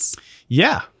questions.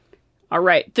 Yeah. All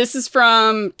right. This is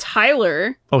from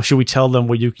Tyler. Oh, should we tell them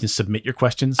where you can submit your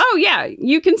questions? Oh, yeah.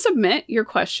 You can submit your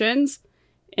questions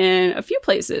in a few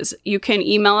places. You can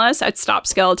email us at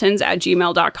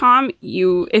stopskeletons@gmail.com.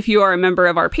 If you are a member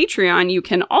of our Patreon, you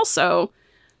can also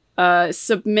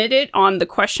submit it on the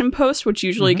question post, which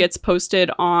usually gets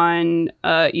posted on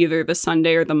either the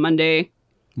Sunday or the Monday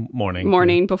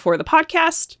morning before the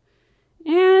podcast.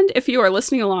 And if you are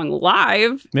listening along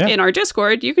live in our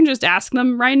Discord, you can just ask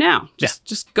them right now.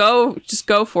 Just go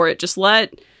for it. Just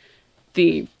let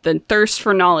the thirst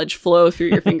for knowledge flow through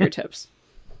your fingertips.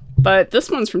 But this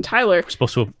one's from Tyler. I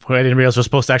didn't realize we're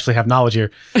supposed to actually have knowledge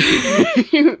here.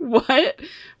 What?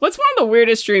 What's one of the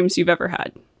weirdest dreams you've ever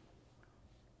had?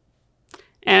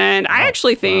 And I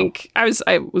actually think I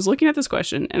was looking at this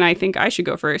question, and I think I should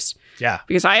go first. Yeah.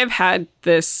 Because I have had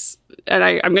this, and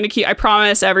I'm going to keep, I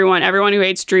promise everyone who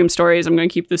hates dream stories, I'm going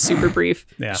to keep this super brief,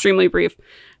 extremely brief.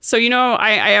 So, you know,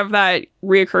 I have that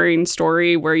reoccurring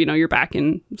story where, you know, you're back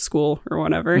in school or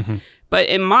whatever. Mm-hmm. But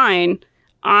in mine,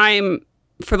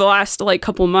 for the last like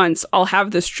couple months, I'll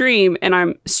have this dream and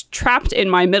I'm trapped in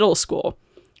my middle school,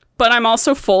 but I'm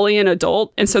also fully an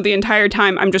adult. And so the entire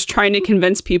time I'm just trying to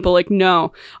convince people like,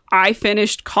 no, I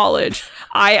finished college.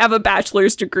 I have a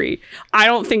bachelor's degree. I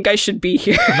don't think I should be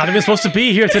here. I'm not even supposed to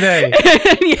be here today.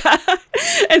 Yeah.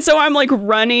 And so I'm like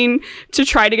running to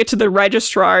try to get to the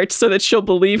registrar so that she'll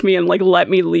believe me and like let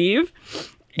me leave.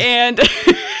 And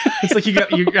it's like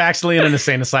you're actually in an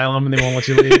insane asylum and they won't let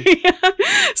you leave. Yeah.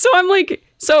 So I'm like,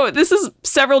 this is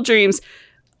several dreams.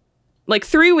 Like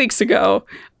 3 weeks ago,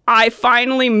 I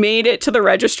finally made it to the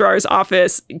registrar's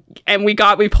office and we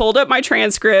pulled up my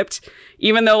transcript,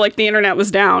 even though like the internet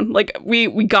was down. Like we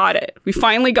got it. We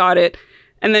finally got it.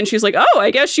 And then she's like, oh,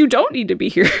 I guess you don't need to be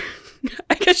here.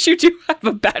 I guess you do have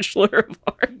a Bachelor of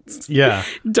Arts. Yeah.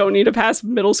 Don't need to pass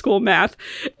middle school math.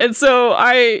 And so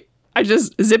I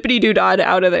just zippity-doo-dah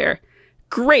out of there.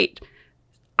 Great.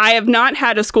 I have not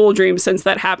had a school dream since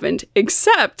that happened,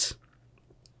 except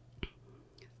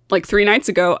like 3 nights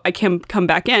ago, I can come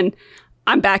back in.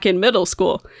 I'm back in middle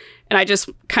school. And I just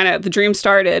the dream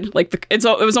started. Like it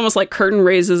was almost like curtain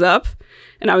raises up.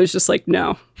 And I was just like,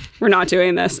 no, we're not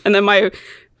doing this. And then my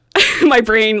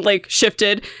brain like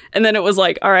shifted. And then it was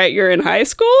like, all right, you're in high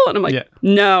school? And I'm like,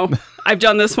 no, I've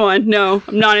done this one. No,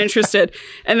 I'm not interested.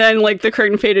 And then like the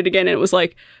curtain faded again. And it was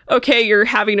like, okay, you're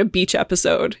having a beach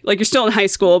episode. Like you're still in high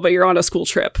school, but you're on a school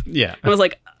trip. Yeah. I was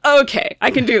like, okay,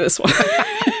 I can do this one.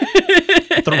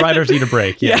 The writers need a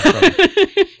break. Yeah.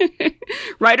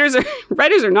 Writers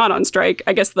are not on strike.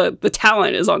 I guess the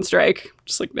talent is on strike.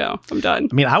 Just like, no, I'm done.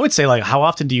 I mean, I would say like, how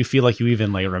often do you feel like you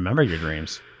even like remember your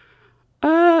dreams?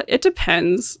 It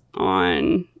depends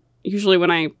on, usually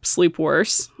when I sleep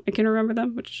worse, I can remember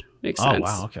them, which makes sense.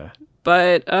 Oh, wow. Okay.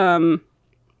 But,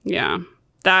 yeah,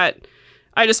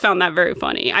 I just found that very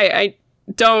funny. I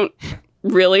don't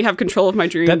really have control of my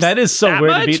dreams. That is so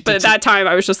weird much, but at that time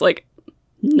I was just like,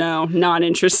 no, not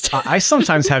interested. I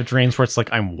sometimes have dreams where it's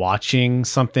like I'm watching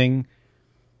something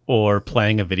or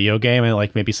playing a video game and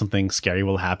like maybe something scary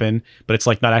will happen, but it's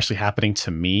like not actually happening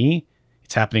to me.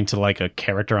 It's happening to like a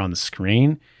character on the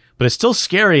screen, but it's still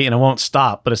scary and it won't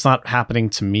stop, but it's not happening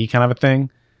to me kind of a thing.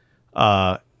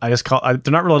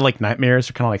 They're not really like nightmares.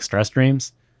 They're kind of like stress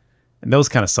dreams, and those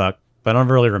kind of suck, but I don't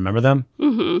really remember them.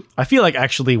 Mm-hmm. I feel like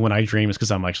actually when I dream is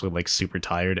because I'm actually like super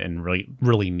tired and really,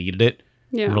 really needed it.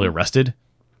 Yeah. Really rested.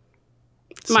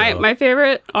 My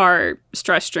favorite are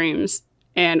stress dreams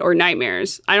or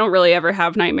nightmares. I don't really ever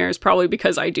have nightmares, probably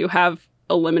because I do have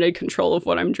a limited control of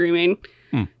what I'm dreaming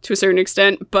to a certain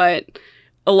extent. But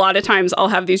a lot of times I'll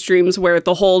have these dreams where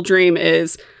the whole dream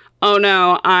is oh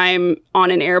no, I'm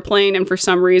on an airplane and for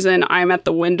some reason I'm at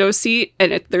the window seat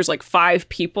and there's like 5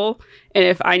 people. And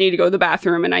if I need to go to the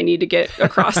bathroom and I need to get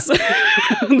across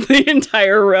the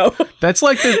entire row. That's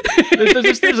like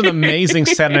there's an amazing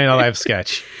Saturday Night Live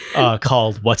sketch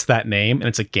called "What's That Name?" and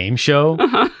it's a game show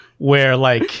where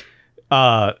like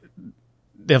people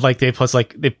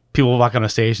walk on a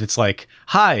stage and it's like,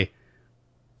 "Hi,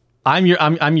 I'm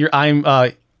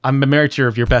married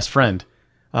to your best friend.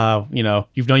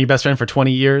 You've known your best friend for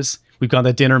 20 years. We've gone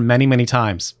to dinner many, many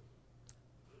times.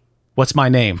 What's my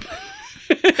name?"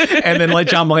 And then like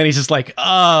John Mulaney's just like,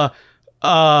 and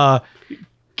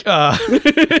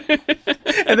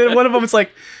then one of them it's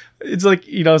like,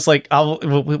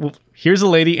 here's a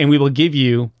lady and we will give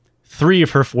you 3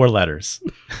 of her 4 letters.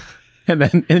 And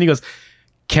then he goes,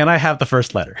 "Can I have the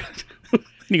first letter?"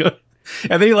 and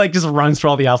then he like just runs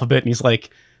through all the alphabet and he's like,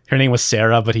 her name was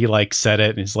Sarah, but he like said it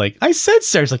and he's like, "I said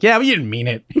Sarah." He's like, "Yeah, but you didn't mean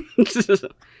it."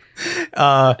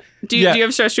 Do you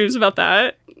have stress dreams about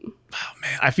that? Oh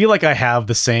man, I feel like I have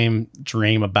the same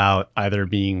dream about either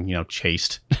being,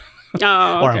 chased or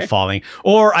I'm falling.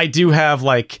 Or I do have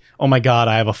like, oh my God,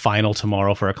 I have a final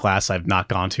tomorrow for a class I've not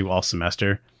gone to all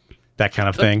semester. That kind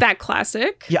of thing. That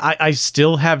classic. Yeah, I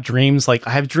still have dreams. Like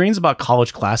I have dreams about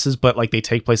college classes, but like they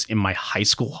take place in my high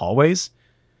school hallways.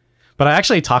 But I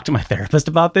actually talked to my therapist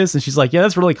about this and she's like, yeah,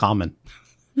 that's really common.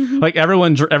 Like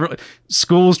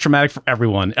school's traumatic for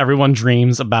everyone. Everyone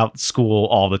dreams about school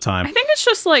all the time. I think it's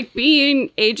just like being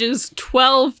ages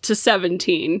 12 to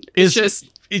 17. It's traumatic.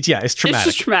 It's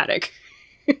just traumatic.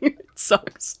 It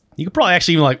sucks. You could probably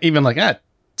actually even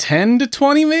 10 to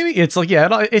 20 maybe. It's like,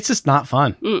 yeah, it's just not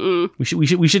fun.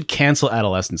 We should cancel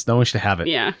adolescence. No one should have it.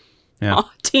 Yeah. Oh,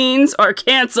 teens are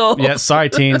canceled. Yeah, sorry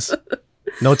teens.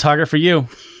 No target for you.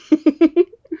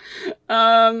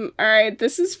 All right,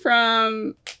 this is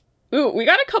from we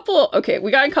got a couple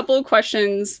of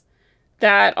questions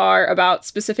that are about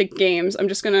specific games. I'm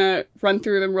just gonna run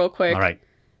through them real quick. All right.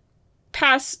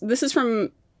 This is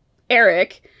from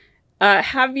Eric.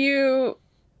 Have you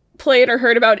played or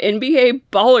heard about NBA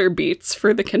Baller Beats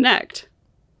for the Kinect?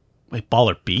 Wait,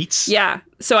 Baller Beats? Yeah.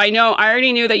 So I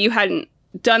already knew that you hadn't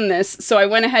done this, so I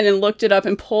went ahead and looked it up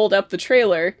and pulled up the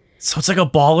trailer. So it's like a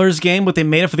Ballers game, but they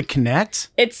made it for the Kinect?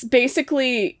 It's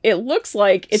basically, it looks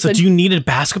like it's do you need a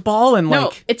basketball and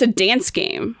No, it's a dance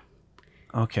game.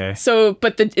 Okay. So,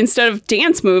 but instead of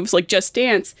dance moves, like Just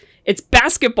Dance, it's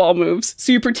basketball moves.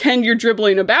 So you pretend you're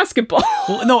dribbling a basketball.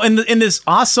 Well, no, in this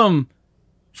awesome,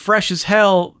 fresh as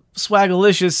hell,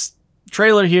 swagalicious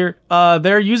trailer here,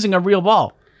 they're using a real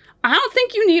ball. I don't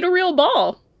think you need a real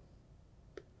ball.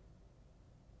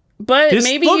 But this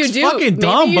maybe looks you do. Fucking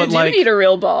dumb, maybe you do need a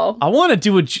real ball. I want to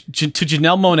do it to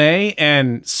Janelle Monáe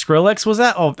and Skrillex. Was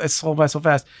that? Oh, that's so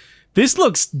fast. This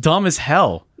looks dumb as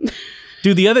hell,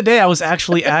 dude. The other day I was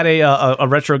actually at a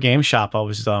retro game shop. I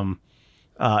was and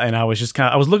I was just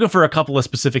I was looking for a couple of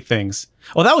specific things.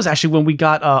 Oh, that was actually when we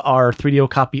got our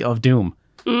 3DO copy of Doom.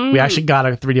 We actually got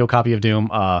a 3DO copy of Doom.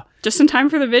 Just in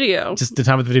time for the video. Just in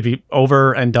time for the video to be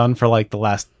over and done for like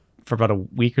for about a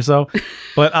week or so.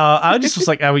 But I just was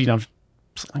like, I'm gonna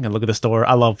look at the store.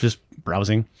 I love just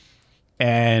browsing.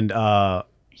 And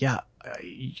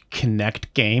Kinect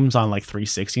games on like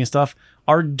 360 and stuff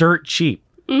are dirt cheap.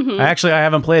 I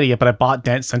haven't played it yet, but I bought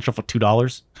Dance Central for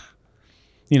 $2.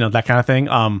 That kind of thing.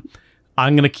 I'm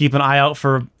gonna keep an eye out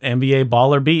for NBA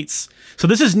Baller Beats. So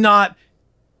this is not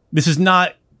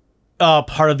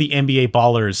part of the NBA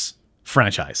Ballers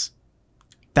franchise.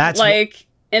 That's like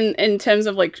in terms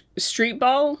of like street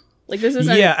ball. Like this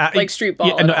isn't like street ball.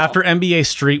 Yeah, no, after NBA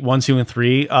Street 1, 2, and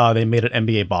 3, they made it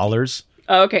NBA Ballers.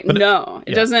 Oh, okay, but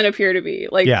it doesn't appear to be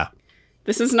like. Yeah,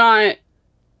 this is not.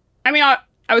 I mean, I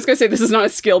was gonna say this is not a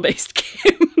skill-based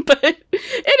game, but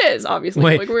it is obviously.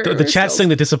 Wait, like the chat's saying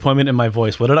the disappointment in my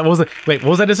voice. What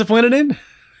was I disappointed in?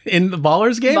 In the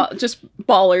Ballers game? Just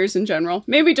Ballers in general.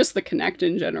 Maybe just the Kinect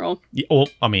in general. Yeah, well,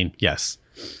 I mean, yes.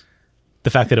 The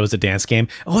fact that it was a dance game.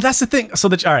 Oh, that's the thing. So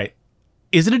all right.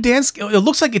 Is it a dance? It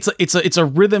looks like it's a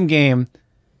rhythm game.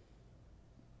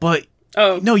 But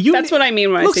no, that's what I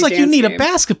mean when I say looks like dance you need game. A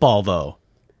basketball though.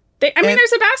 There's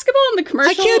a basketball in the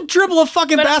commercial. I can't dribble a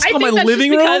fucking basketball in my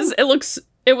living room because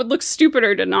it would look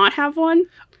stupider to not have one.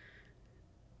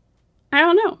 I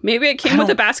don't know. Maybe it came with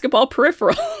a basketball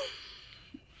peripheral.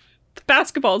 The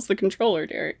basketball is the controller,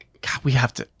 Derek. God, we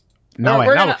have to. I'm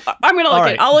gonna look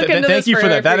it. I'll look into this. Thank you for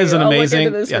that. That is an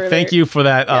amazing. Yeah, thank you for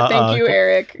that. Thank you,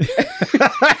 Eric.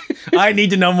 I need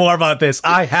to know more about this.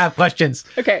 I have questions.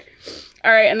 Okay.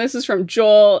 All right, and this is from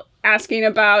Joel asking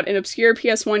about an obscure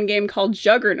PS1 game called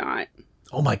Juggernaut.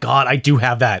 Oh my God, I do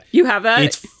have that. You have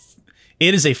that?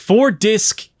 It is a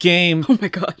 4-disc game. Oh my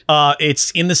god.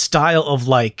 It's in the style of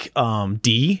like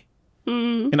D.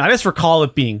 And I just recall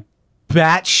it being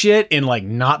batshit and like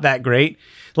not that great.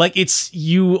 Like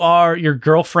your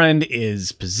girlfriend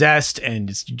is possessed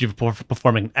and you're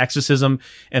performing an exorcism,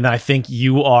 and then I think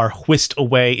you are whisked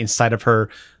away inside of her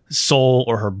soul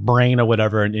or her brain or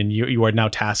whatever, and you are now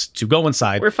tasked to go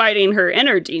inside. We're fighting her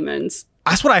inner demons.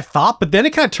 That's what I thought, but then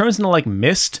it kind of turns into like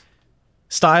Myst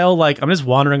style. Like I'm just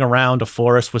wandering around a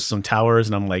forest with some towers,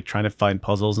 and I'm like trying to find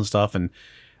puzzles and stuff, and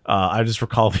I just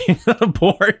recall being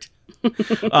bored.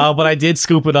 But I did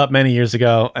scoop it up many years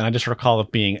ago, and I just recall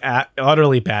it being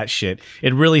utterly batshit.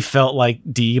 It really felt like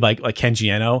D, like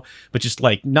Kenji Eno, but just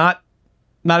like not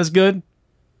as good.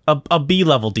 A B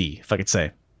level D, if I could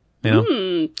say. You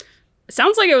know,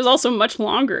 Sounds like it was also much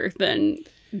longer than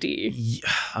D.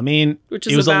 Yeah, I mean, which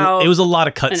is it was about it was a lot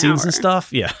of cutscenes and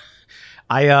stuff. Yeah,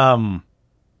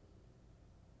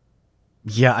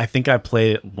 I think I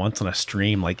played it once on a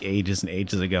stream like ages and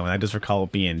ages ago, and I just recall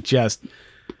it being just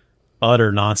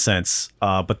utter nonsense.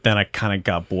 But then I kind of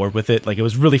got bored with it. Like it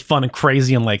was really fun and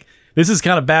crazy, and like this is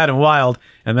kind of bad and wild.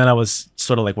 And then I was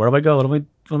sort of like, where do I go? What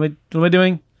am I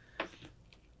doing?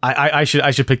 I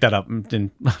should pick that up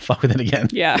and fuck with it again.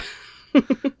 Yeah.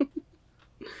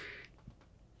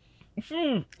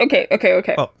 Okay.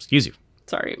 Oh, excuse you.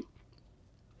 Sorry.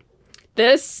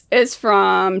 This is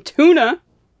from Tuna.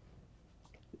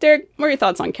 Derek, what are your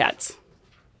thoughts on cats?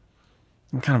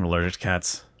 I'm kind of allergic to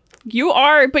cats. You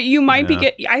are, but you might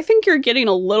be I think you're getting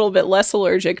a little bit less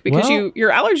allergic because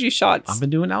your allergy shots. I've been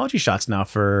doing allergy shots now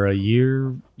for a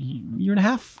year and a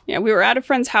half. Yeah, we were at a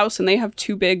friend's house and they have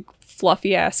 2 big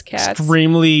fluffy ass cats.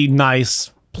 Extremely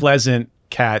nice, pleasant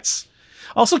cats.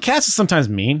 Also, cats are sometimes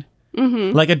mean.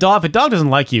 Mm-hmm. Like a dog, if a dog doesn't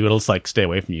like you, it'll just like stay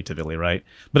away from you typically, right?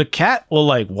 But a cat will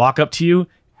like walk up to you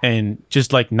and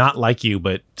just like not like you,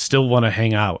 but still want to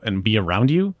hang out and be around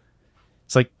you.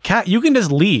 It's like, cat, you can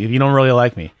just leave. You don't really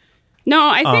like me. No,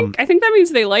 I think that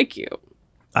means they like you.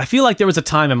 I feel like there was a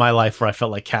time in my life where I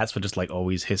felt like cats were just like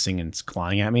always hissing and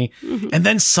clawing at me. Mm-hmm. And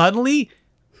then suddenly,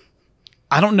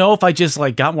 I don't know if I just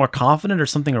like got more confident or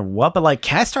something or what, but like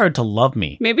cats started to love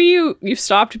me. Maybe you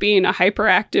stopped being a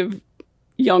hyperactive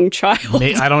young child.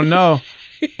 I don't know.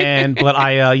 But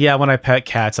when I pet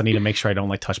cats, I need to make sure I don't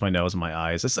like touch my nose and my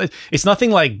eyes. It's nothing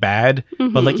like bad,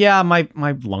 but like, yeah, my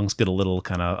lungs get a little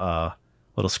kind of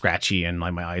little scratchy, and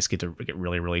like my eyes get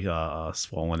really really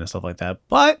swollen and stuff like that.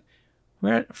 But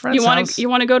we're at a friend's house. You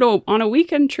want to go on a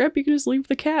weekend trip, you can just leave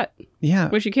the cat. Yeah,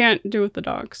 which you can't do with the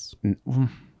dogs.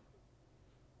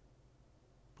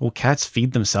 Will cats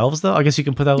feed themselves though? I guess you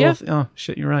can put that little. Oh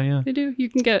shit, you're right. Yeah, they do. You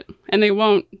can get, and they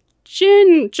won't.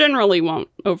 Generally won't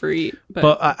overeat.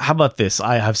 But how about this?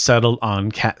 I have settled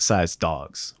on cat-sized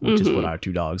dogs, which is what our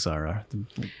 2 dogs are.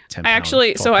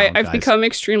 10-pound, I've become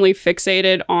extremely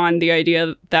fixated on the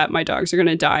idea that my dogs are going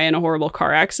to die in a horrible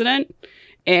car accident,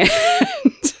 and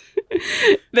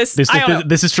this is true.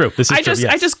 This is true. Yes.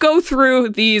 I just go through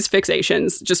these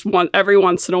fixations every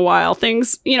once in a while.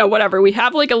 Things, whatever. We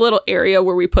have like a little area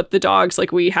where we put the dogs.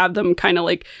 Like we have them kind of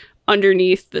like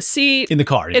underneath the seat in the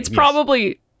car. It's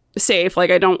probably safe.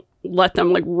 Like I don't let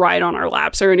them like ride on our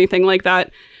laps or anything like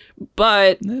that.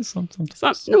 But on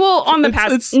the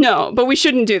path, no. But we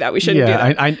shouldn't do that. We shouldn't do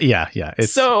that. Yeah.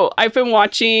 So I've been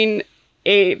watching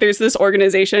there's this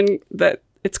organization that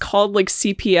it's called like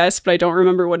CPS, but I don't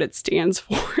remember what it stands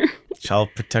for. Child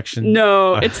Protection?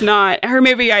 No, it's not. Or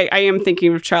maybe I am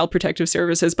thinking of Child Protective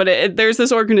Services, but there's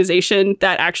this organization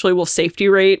that actually will safety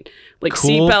rate like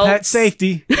cool seatbelts. Pet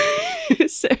safety.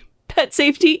 Pet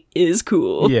safety is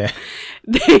cool. Yeah.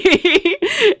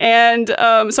 And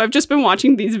so I've just been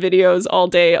watching these videos all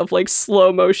day of like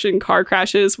slow motion car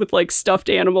crashes with like stuffed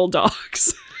animal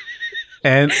dogs.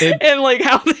 And like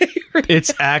how they react.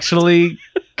 It's actually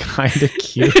kind of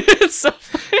cute. It's so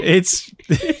funny.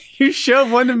 You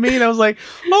showed one to me and I was like,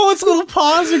 oh, its little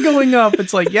paws are going up.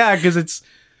 It's like, yeah, because it's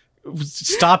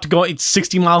stopped going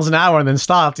 60 miles an hour and then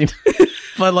stopped.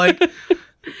 But like,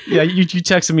 yeah, you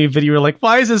texted me a video. You were like,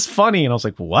 why is this funny? And I was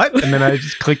like, what? And then I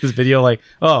just clicked this video like,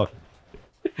 oh,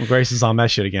 well, Grace is on that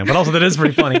shit again. But also that is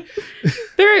pretty funny.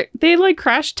 They like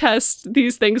crash test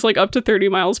these things like up to 30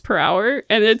 miles per hour.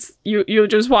 And it's you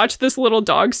just watch this little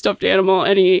dog stuffed animal,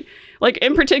 and he like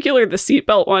in particular the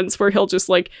seatbelt ones where he'll just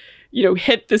like,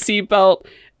 hit the seatbelt,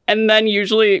 and then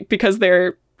usually because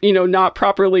they're not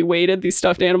properly weighted, these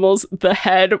stuffed animals, the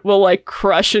head will like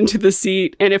crush into the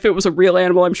seat. And if it was a real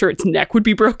animal, I'm sure its neck would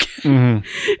be broken.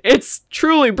 Mm-hmm. It's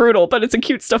truly brutal, but it's a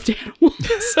cute stuffed animal.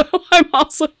 So I'm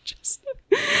also just...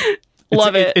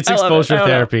 Love it. It's I love it. exposure I don't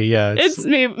know. therapy. Yeah. It's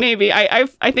maybe I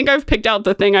think I've picked out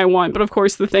the thing I want, but of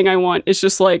course the thing I want is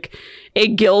just like a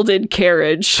gilded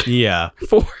carriage yeah.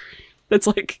 for that's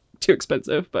like too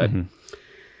expensive. But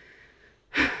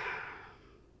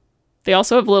they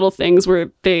also have little things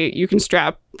where you can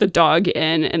strap the dog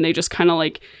in and they just kind of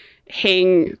like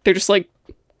hang. They're just like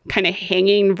kind of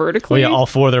hanging vertically. Well, yeah, all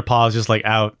four of their paws just like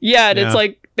out. Yeah, and it's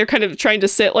like they're kind of trying to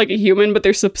sit like a human, but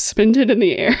they're suspended in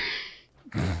the air.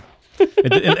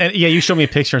 and yeah, you showed me a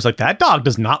picture. It's like that dog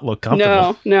does not look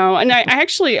comfortable. No. And I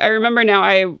actually remember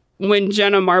now. When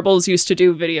Jenna Marbles used to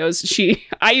do videos,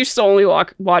 I used to only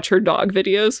watch her dog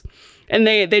videos, and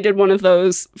they did one of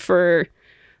those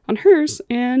on hers,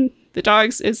 and the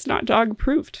dog's is not dog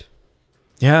approved.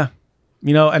 Yeah,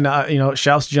 and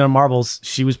shouts to Jenna Marbles.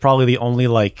 She was probably the only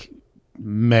like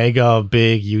mega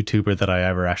big YouTuber that I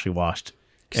ever actually watched,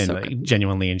 and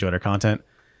genuinely enjoyed her content.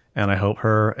 And I hope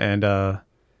her and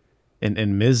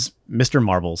Mr.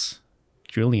 Marbles,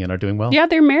 Julian, are doing well. Yeah,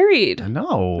 they're married. I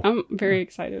know. I'm very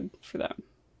excited for them.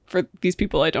 For these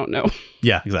people I don't know.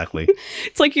 Yeah, exactly.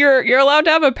 It's like you're allowed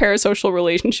to have a parasocial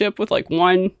relationship with like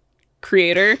one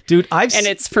creator. Dude,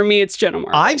 for me it's Jenna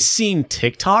Marbles. I've seen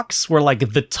TikToks where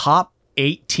like the top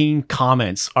 18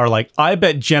 comments are like, I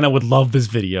bet Jenna would love this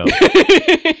video.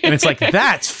 And it's like,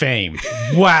 that's fame.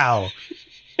 Wow.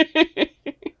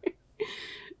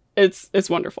 It's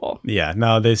wonderful. Yeah,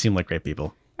 no, they seem like great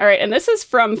people. All right, and this is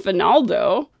from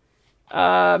Finaldo.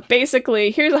 Basically,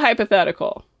 here's a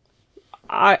hypothetical.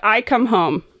 I come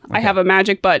home. Okay. I have a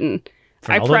magic button.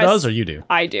 Finaldo does, or you do?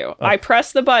 I do. Oh. I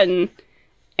press the button,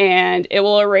 and it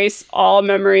will erase all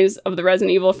memories of the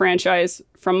Resident Evil franchise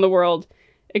from the world,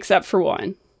 except for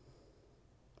one.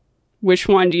 Which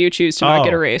one do you choose to not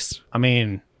get erased? I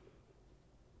mean,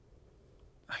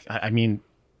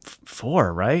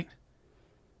 4, right?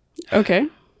 Okay.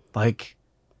 Like,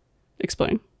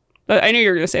 explain. I knew you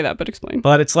were going to say that, but explain.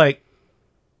 But it's like,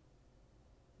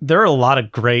 there are a lot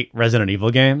of great Resident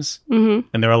Evil games, and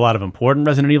there are a lot of important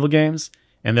Resident Evil games,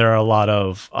 and there are a lot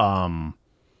of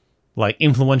like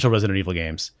influential Resident Evil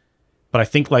games. But I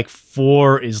think like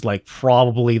 4 is like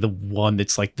probably the one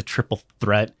that's like the triple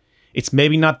threat. It's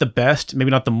maybe not the best,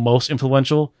 maybe not the most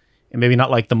influential, and maybe not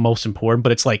like the most important,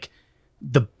 but it's like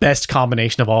the best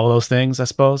combination of all of those things, I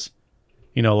suppose.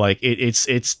 Like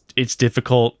it's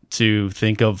difficult to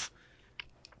think of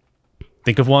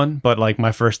one, but like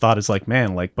my first thought is like,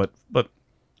 man, like, but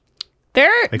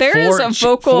there is a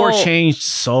vocal 4 changed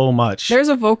so much. There's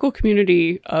a vocal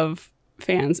community of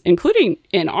fans, including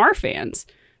in our fans,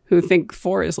 who think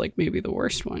 4 is like maybe the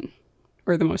worst one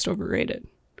or the most overrated.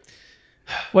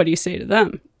 What do you say to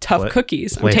them? Tough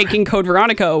cookies. I'm taking Code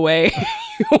Veronica away.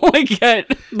 You only get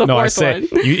the fourth I say, one.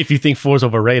 If you think 4 is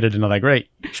overrated and not that great,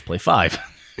 you should play 5.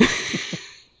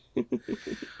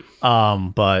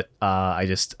 But I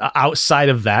just outside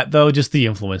of that though, just the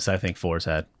influence I think 4's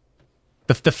had.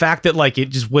 The fact that like it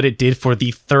just what it did for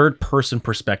the third person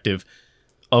perspective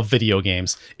of video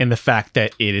games, and the fact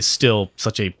that it is still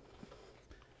such a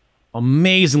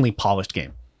amazingly polished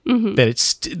game.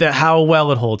 That how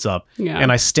well it holds up. Yeah.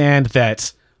 And I stand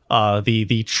that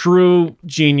the true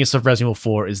genius of Resident Evil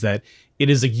 4 is that it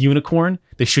is a unicorn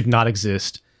that should not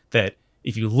exist. That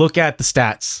if you look at the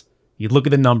stats, you look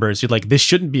at the numbers, you're like, this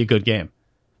shouldn't be a good game.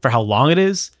 For how long it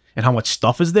is, and how much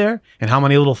stuff is there, and how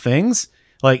many little things.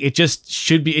 Like, it just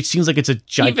should be, it seems like it's a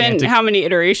gigantic... Even how many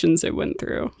iterations it went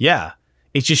through. Yeah.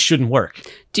 It just shouldn't work.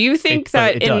 Do you think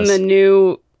that in the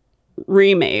new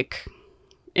remake...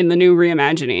 in the new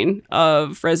reimagining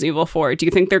of Resident Evil 4, do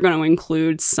you think they're going to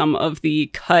include some of the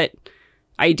cut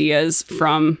ideas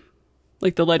from,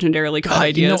 like, the legendarily cut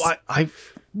ideas?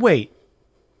 Wait.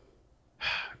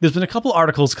 There's been a couple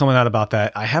articles coming out about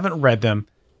that. I haven't read them.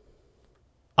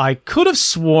 I could have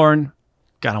sworn...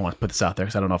 God, I don't want to put this out there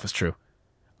because I don't know if it's true.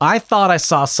 I thought I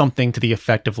saw something to the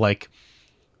effect of, like,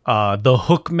 the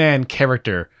Hookman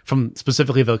character from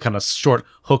specifically the kind of short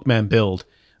Hookman build,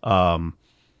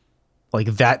 like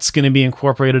that's going to be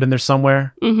incorporated in there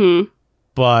somewhere.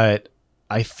 But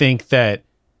I think that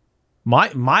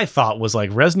my thought was like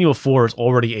Resident Evil 4 is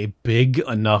already a big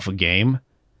enough game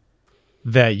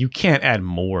that you can't add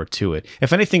more to it.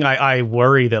 If anything, I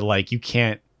worry that like you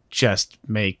can't just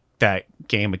make that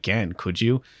game again, could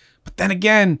you? But then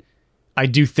again, I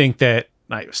do think that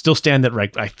I still stand that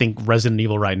right. I think Resident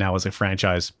Evil right now as a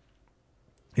franchise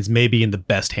is maybe in the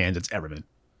best hands it's ever been.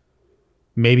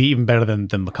 Maybe even better than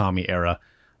the Mikami era.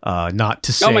 Not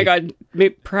to say... Oh my god,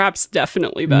 perhaps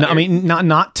definitely better. No, I mean,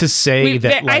 not to say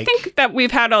that... I think that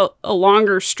we've had a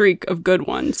longer streak of good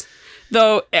ones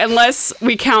Though, unless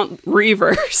we count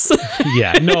Reverse.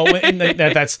 Yeah, no, and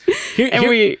that's I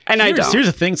don't. Here's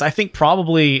the things. I think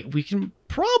probably we can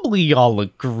probably all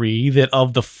agree that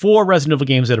of the 4 Resident Evil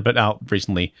games that have been out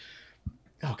recently,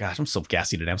 oh gosh, I'm so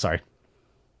gassy today. I'm sorry.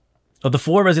 Of the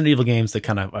 4 Resident Evil games that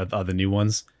kind of are the new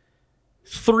ones,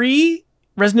 Resident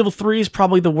Evil 3 is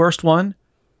probably the worst one.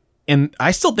 And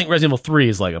I still think Resident Evil 3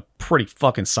 is like a pretty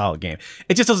fucking solid game.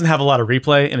 It just doesn't have a lot of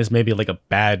replay and is maybe like a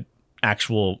bad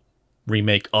actual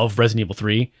remake of Resident Evil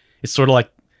 3. It's sort of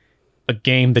like a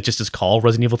game that just is called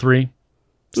Resident Evil 3.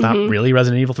 It's not really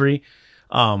Resident Evil 3.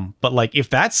 But like if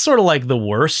that's sort of like the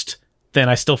worst, then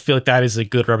I still feel like that is a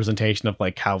good representation of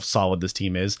like how solid this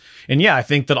team is. And yeah, I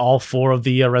think that all 4 of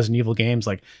the Resident Evil games,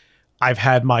 like I've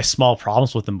had my small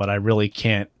problems with them, but I really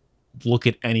can't look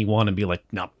at any one and be like,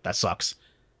 no, that sucks.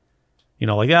 You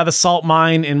know, like, yeah, the salt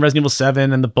mine in Resident Evil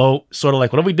 7 and the boat, sort of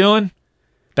like, what are we doing?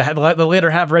 The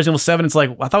later half of Resident Evil 7, it's like,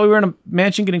 I thought we were in a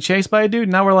mansion getting chased by a dude.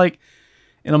 Now we're like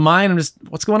in a mine. I'm just,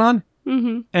 what's going on?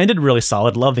 Ended really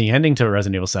solid. Love the ending to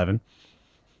Resident Evil 7.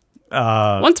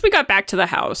 Once we got back to the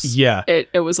house, yeah,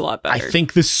 it was a lot better. I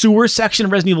think the sewer section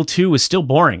of Resident Evil 2 is still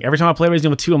boring. Every time I play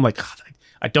Resident Evil 2, I'm like,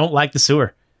 I don't like the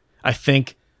sewer. I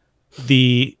think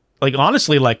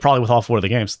honestly, like probably with all 4 of the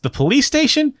games, the police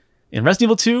station in Resident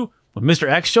Evil 2, when Mr.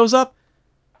 X shows up,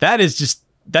 that is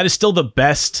still the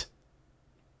best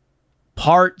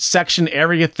part, section,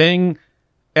 area thing.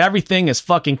 Everything is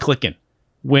fucking clicking.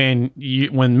 When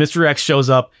Mr. X shows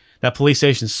up, that police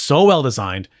station is so well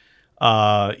designed.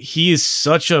 He is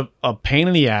such a pain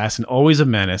in the ass and always a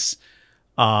menace.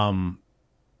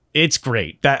 It's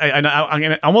great. That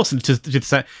I almost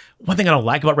to one thing I don't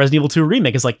like about Resident Evil 2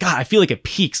 Remake is like, God, I feel like it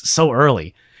peaks so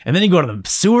early, and then you go to the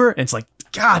sewer and it's like,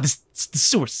 God, the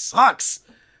sewer sucks.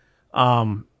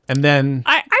 And then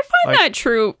I find that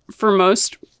true for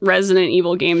most Resident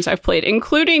Evil games I've played,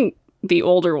 including the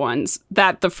older ones,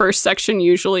 that the first section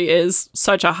usually is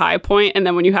such a high point, and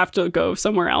then when you have to go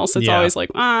somewhere else, it's always like,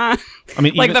 I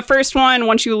mean, like the first one,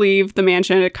 once you leave the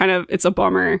mansion, it's a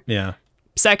bummer. Yeah.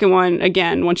 Second one,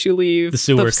 again, once you leave the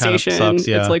sewer station, kind of sucks,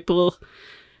 yeah. It's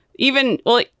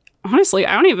like, honestly,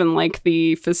 I don't even like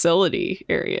the facility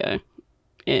area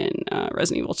in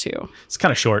Resident Evil 2. It's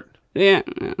kind of short. Yeah,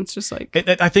 it's just like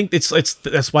I think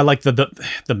that's why like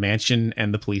the mansion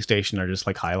and the police station are just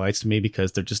like highlights to me,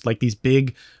 because they're just like these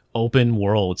big open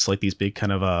worlds, like these big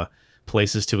kind of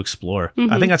places to explore.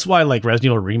 I think that's why like Resident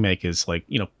Evil Remake is like,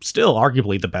 you know, still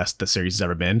arguably the best the series has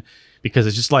ever been, because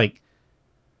it's just like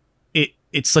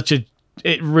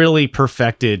it really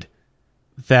perfected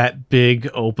that big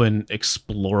open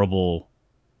explorable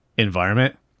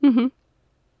environment.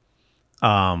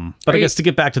 But I guess to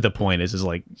get back to the point is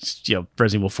like, you know,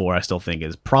 Resident Evil 4 I still think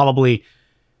probably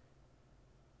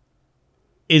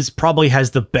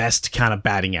has the best kind of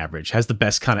batting average, has the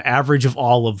best kind of average of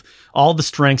all the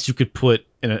strengths you could put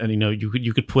in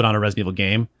you could put on a Resident Evil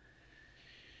game.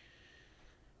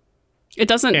 It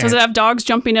does it have dogs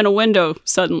jumping in a window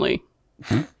suddenly?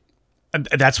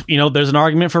 That's, you know, there's an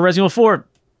argument for Resident Evil 4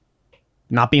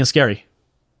 not being scary.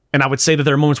 And I would say that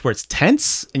there are moments where it's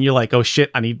tense and you're like, oh shit,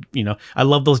 I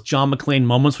love those John McClane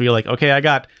moments where you're like, okay, I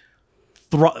got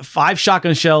 5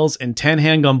 shotgun shells and 10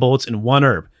 handgun bullets and 1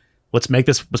 herb. Let's make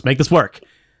this work.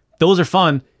 Those are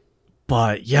fun.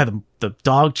 But yeah, the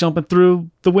dog jumping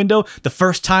through the window, the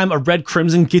first time a Red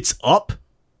Crimson gets up,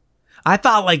 I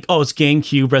thought like, oh, it's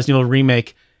GameCube Resident Evil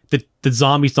Remake. The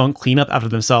zombies don't clean up after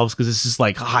themselves because this is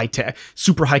like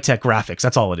super high tech graphics.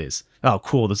 That's all it is. Oh,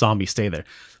 cool. The zombies stay there.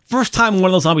 First time one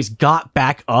of those zombies got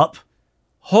back up,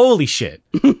 holy shit.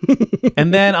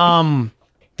 And then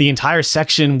the entire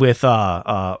section with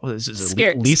what is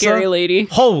it, Lisa? Scary lady.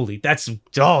 Holy, that's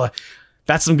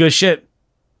some good shit.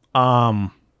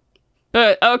 But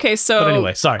okay, so but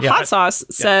anyway, sorry. Hot Sauce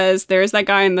says there's that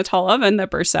guy in the tall oven that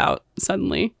bursts out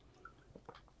suddenly.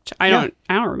 I don't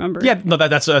remember. Yeah, no,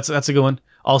 that's a good one.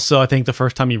 Also, I think the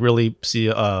first time you really see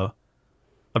a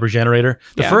regenerator,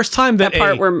 the first time that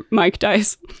part where Mike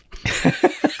dies.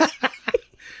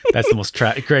 That's the most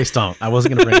Grace, don't. I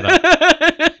wasn't gonna bring it up.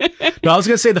 No, I was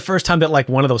gonna say the first time that like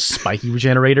one of those spiky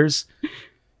regenerators.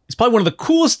 It's probably one of the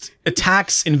coolest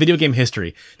attacks in video game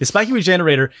history. The spiky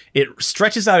regenerator, it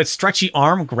stretches out its stretchy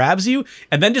arm, grabs you,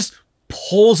 and then just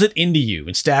pulls it into you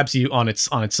and stabs you on its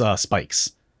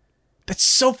spikes. That's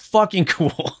so fucking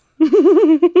cool.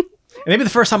 And maybe the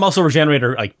first time also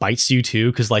regenerator like bites you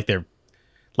too, because like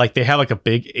they have like a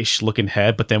big-ish looking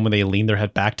head, but then when they lean their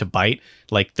head back to bite,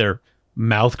 like their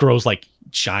mouth grows like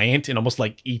giant and almost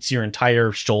like eats your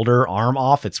entire shoulder arm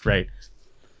off. It's great.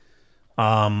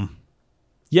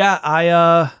 Yeah,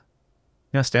 I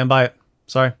stand by it.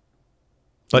 Sorry.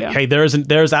 But Yeah. hey,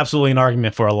 there's absolutely an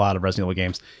argument for a lot of Resident Evil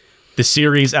games. The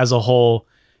series as a whole,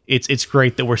 it's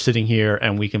great that we're sitting here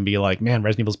and we can be like, man,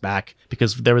 Resident Evil's back,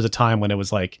 because there was a time when it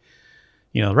was like,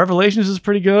 Revelations is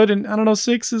pretty good, and I don't know,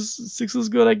 6 is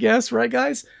good, I guess, right,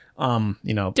 guys?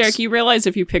 Derek, you realize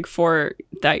if you pick 4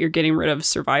 that you're getting rid of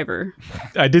Survivor.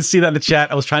 I did see that in the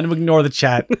chat. I was trying to ignore the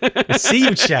chat. I see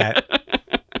you, chat.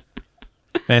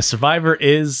 Man, Survivor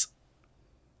is...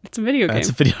 It's a video game. It's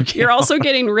a video game. You're also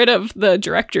getting rid of the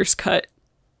director's cut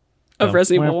of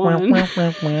Resident Evil 1.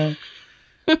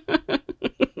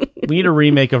 We need a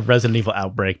remake of Resident Evil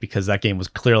Outbreak, because that game was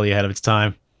clearly ahead of its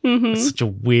time. Mm-hmm. It's such a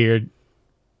weird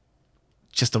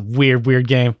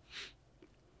game.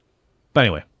 But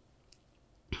anyway.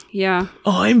 Yeah.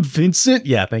 I'm Vincent.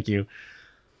 Yeah, thank you.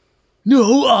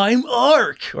 No, I'm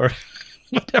Ark. Or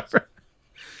whatever.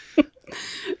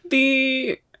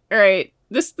 All right.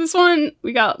 This one,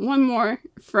 we got one more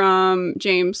from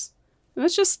James.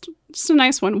 That's just a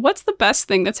nice one. What's the best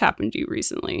thing that's happened to you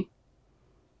recently?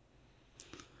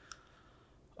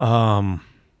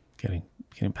 Getting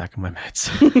back on my meds.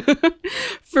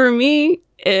 For me,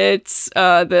 it's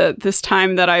this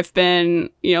time that I've been,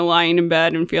 lying in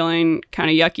bed and feeling kind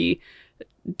of yucky.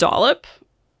 Dollop,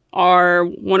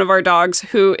 one of our dogs,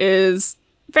 who is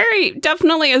very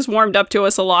definitely has warmed up to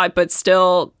us a lot, but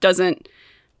still doesn't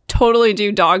totally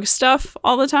do dog stuff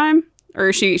all the time.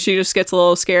 Or she just gets a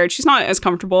little scared. She's not as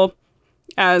comfortable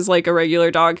as like a regular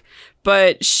dog.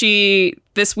 But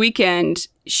this weekend,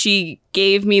 she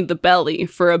gave me the belly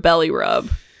for a belly rub.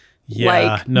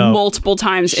 Yeah, multiple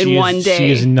times in one day.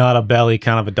 She is not a belly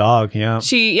kind of a dog. Yeah.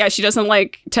 She doesn't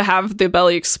like to have the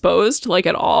belly exposed like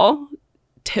at all,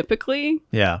 typically.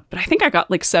 Yeah. But I think I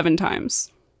got like 7 times,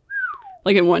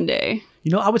 like in one day.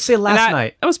 I would say last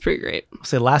night. That was pretty great. I'll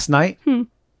say last night,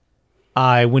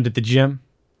 I went to the gym.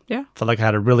 Yeah. Felt like I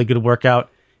had a really good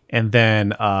workout. And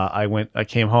then I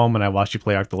came home and I watched you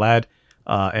play Ark the Lad.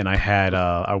 And I had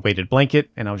a weighted blanket,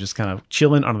 and I was just kind of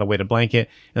chilling under the weighted blanket.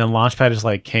 And then Launchpad just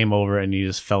like came over and he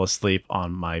just fell asleep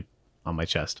on my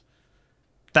chest.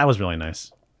 That was really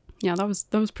nice. Yeah, that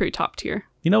was pretty top tier.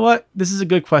 You know what? This is a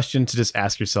good question to just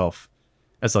ask yourself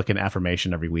as like an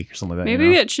affirmation every week or something like that.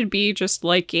 Maybe it should be just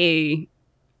like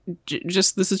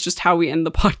this is just how we end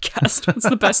the podcast. What's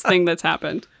the best thing that's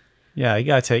happened? Yeah, you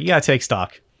gotta take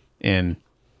stock in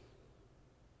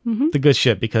the good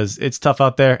shit, because it's tough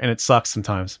out there and it sucks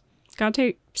sometimes. Gotta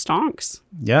take stonks.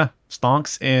 Yeah,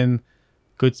 stonks in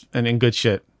good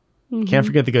shit. Can't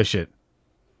forget the good shit.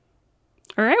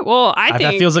 All right. Well, I think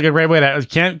that feels like a great way to.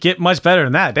 Can't get much better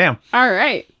than that. Damn. All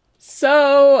right.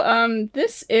 So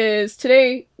this is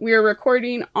today. We are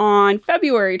recording on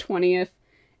February 20th,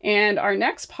 and our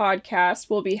next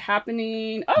podcast will be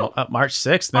happening. March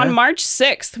 6th. Man. On March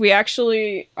 6th, we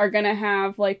actually are gonna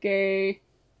have like a.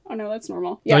 Oh no, that's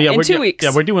normal. Yeah, in 2 weeks.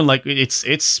 Yeah, we're doing like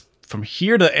it's from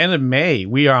here to the end of May.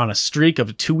 We are on a streak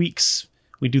of 2 weeks.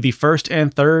 We do the first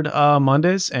and third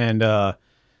Mondays, and but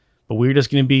we're just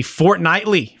going to be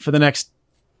fortnightly for the next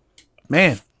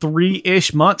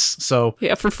 3-ish months. So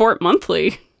yeah, for Fort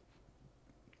Monthly.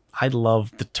 I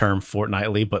love the term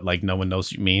fortnightly, but like no one knows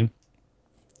what you mean.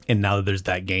 And now that there's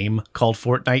that game called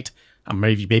Fortnite,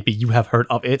 maybe you have heard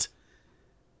of it.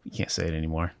 You can't say it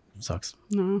anymore. Sucks.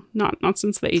 No, not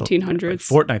since the 1800s.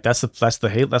 Fortnite.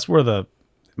 That's where the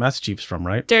Master Chief's from,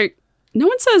 right? Derek, no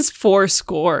one says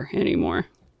 4 anymore.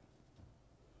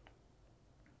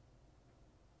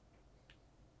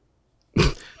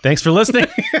 Thanks for listening.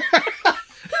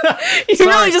 You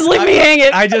really just leave me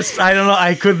hanging. I don't know.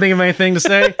 I couldn't think of anything to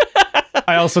say.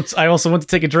 I also went to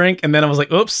take a drink, and then I was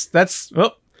like, "Oops,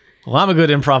 well, I'm a good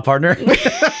improv partner."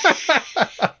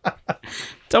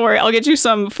 Don't worry, I'll get you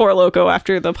some Four Loko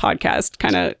after the podcast.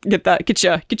 Kind of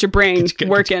get your brain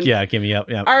working. Yeah, give me up.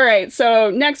 Yeah. All right,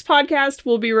 so next podcast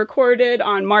will be recorded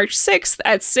on March 6th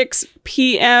at 6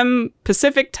 p.m.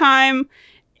 Pacific time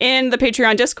in the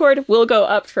Patreon Discord. Will go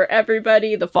up for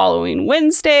everybody the following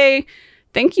Wednesday.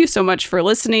 Thank you so much for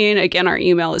listening. Again, our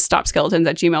email is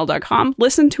stopskeletons@gmail.com.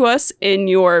 Listen to us in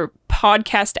your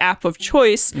podcast app of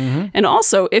choice. Mm-hmm. And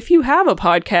also, if you have a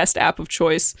podcast app of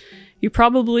choice, you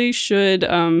probably should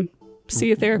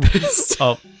see a therapist.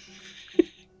 Oh.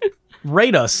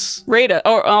 Rate us. Rate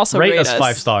us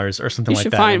 5 stars or something like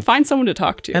that. You should find someone to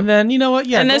talk to. And then, you know what?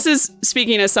 Yeah. And this is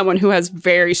speaking as someone who has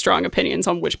very strong opinions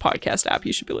on which podcast app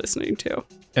you should be listening to.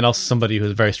 And also somebody who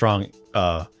has very strong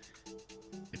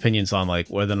opinions on like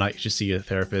whether or not you should see a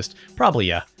therapist. Probably,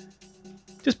 yeah.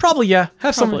 Just probably, yeah.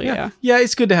 Have someone. Yeah. Yeah,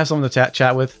 it's good to have someone to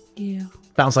chat with. Yeah.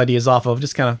 Bounce ideas off of.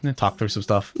 Just kind of talk through some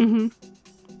stuff. Mm-hmm.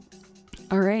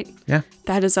 All right. Yeah.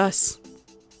 That is us.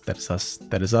 That is us.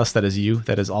 That is us. That is you.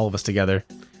 That is all of us together.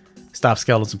 Stop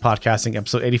Skeletons and Podcasting,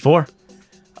 episode 84.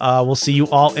 We'll see you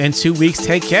all in 2 weeks.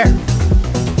 Take care.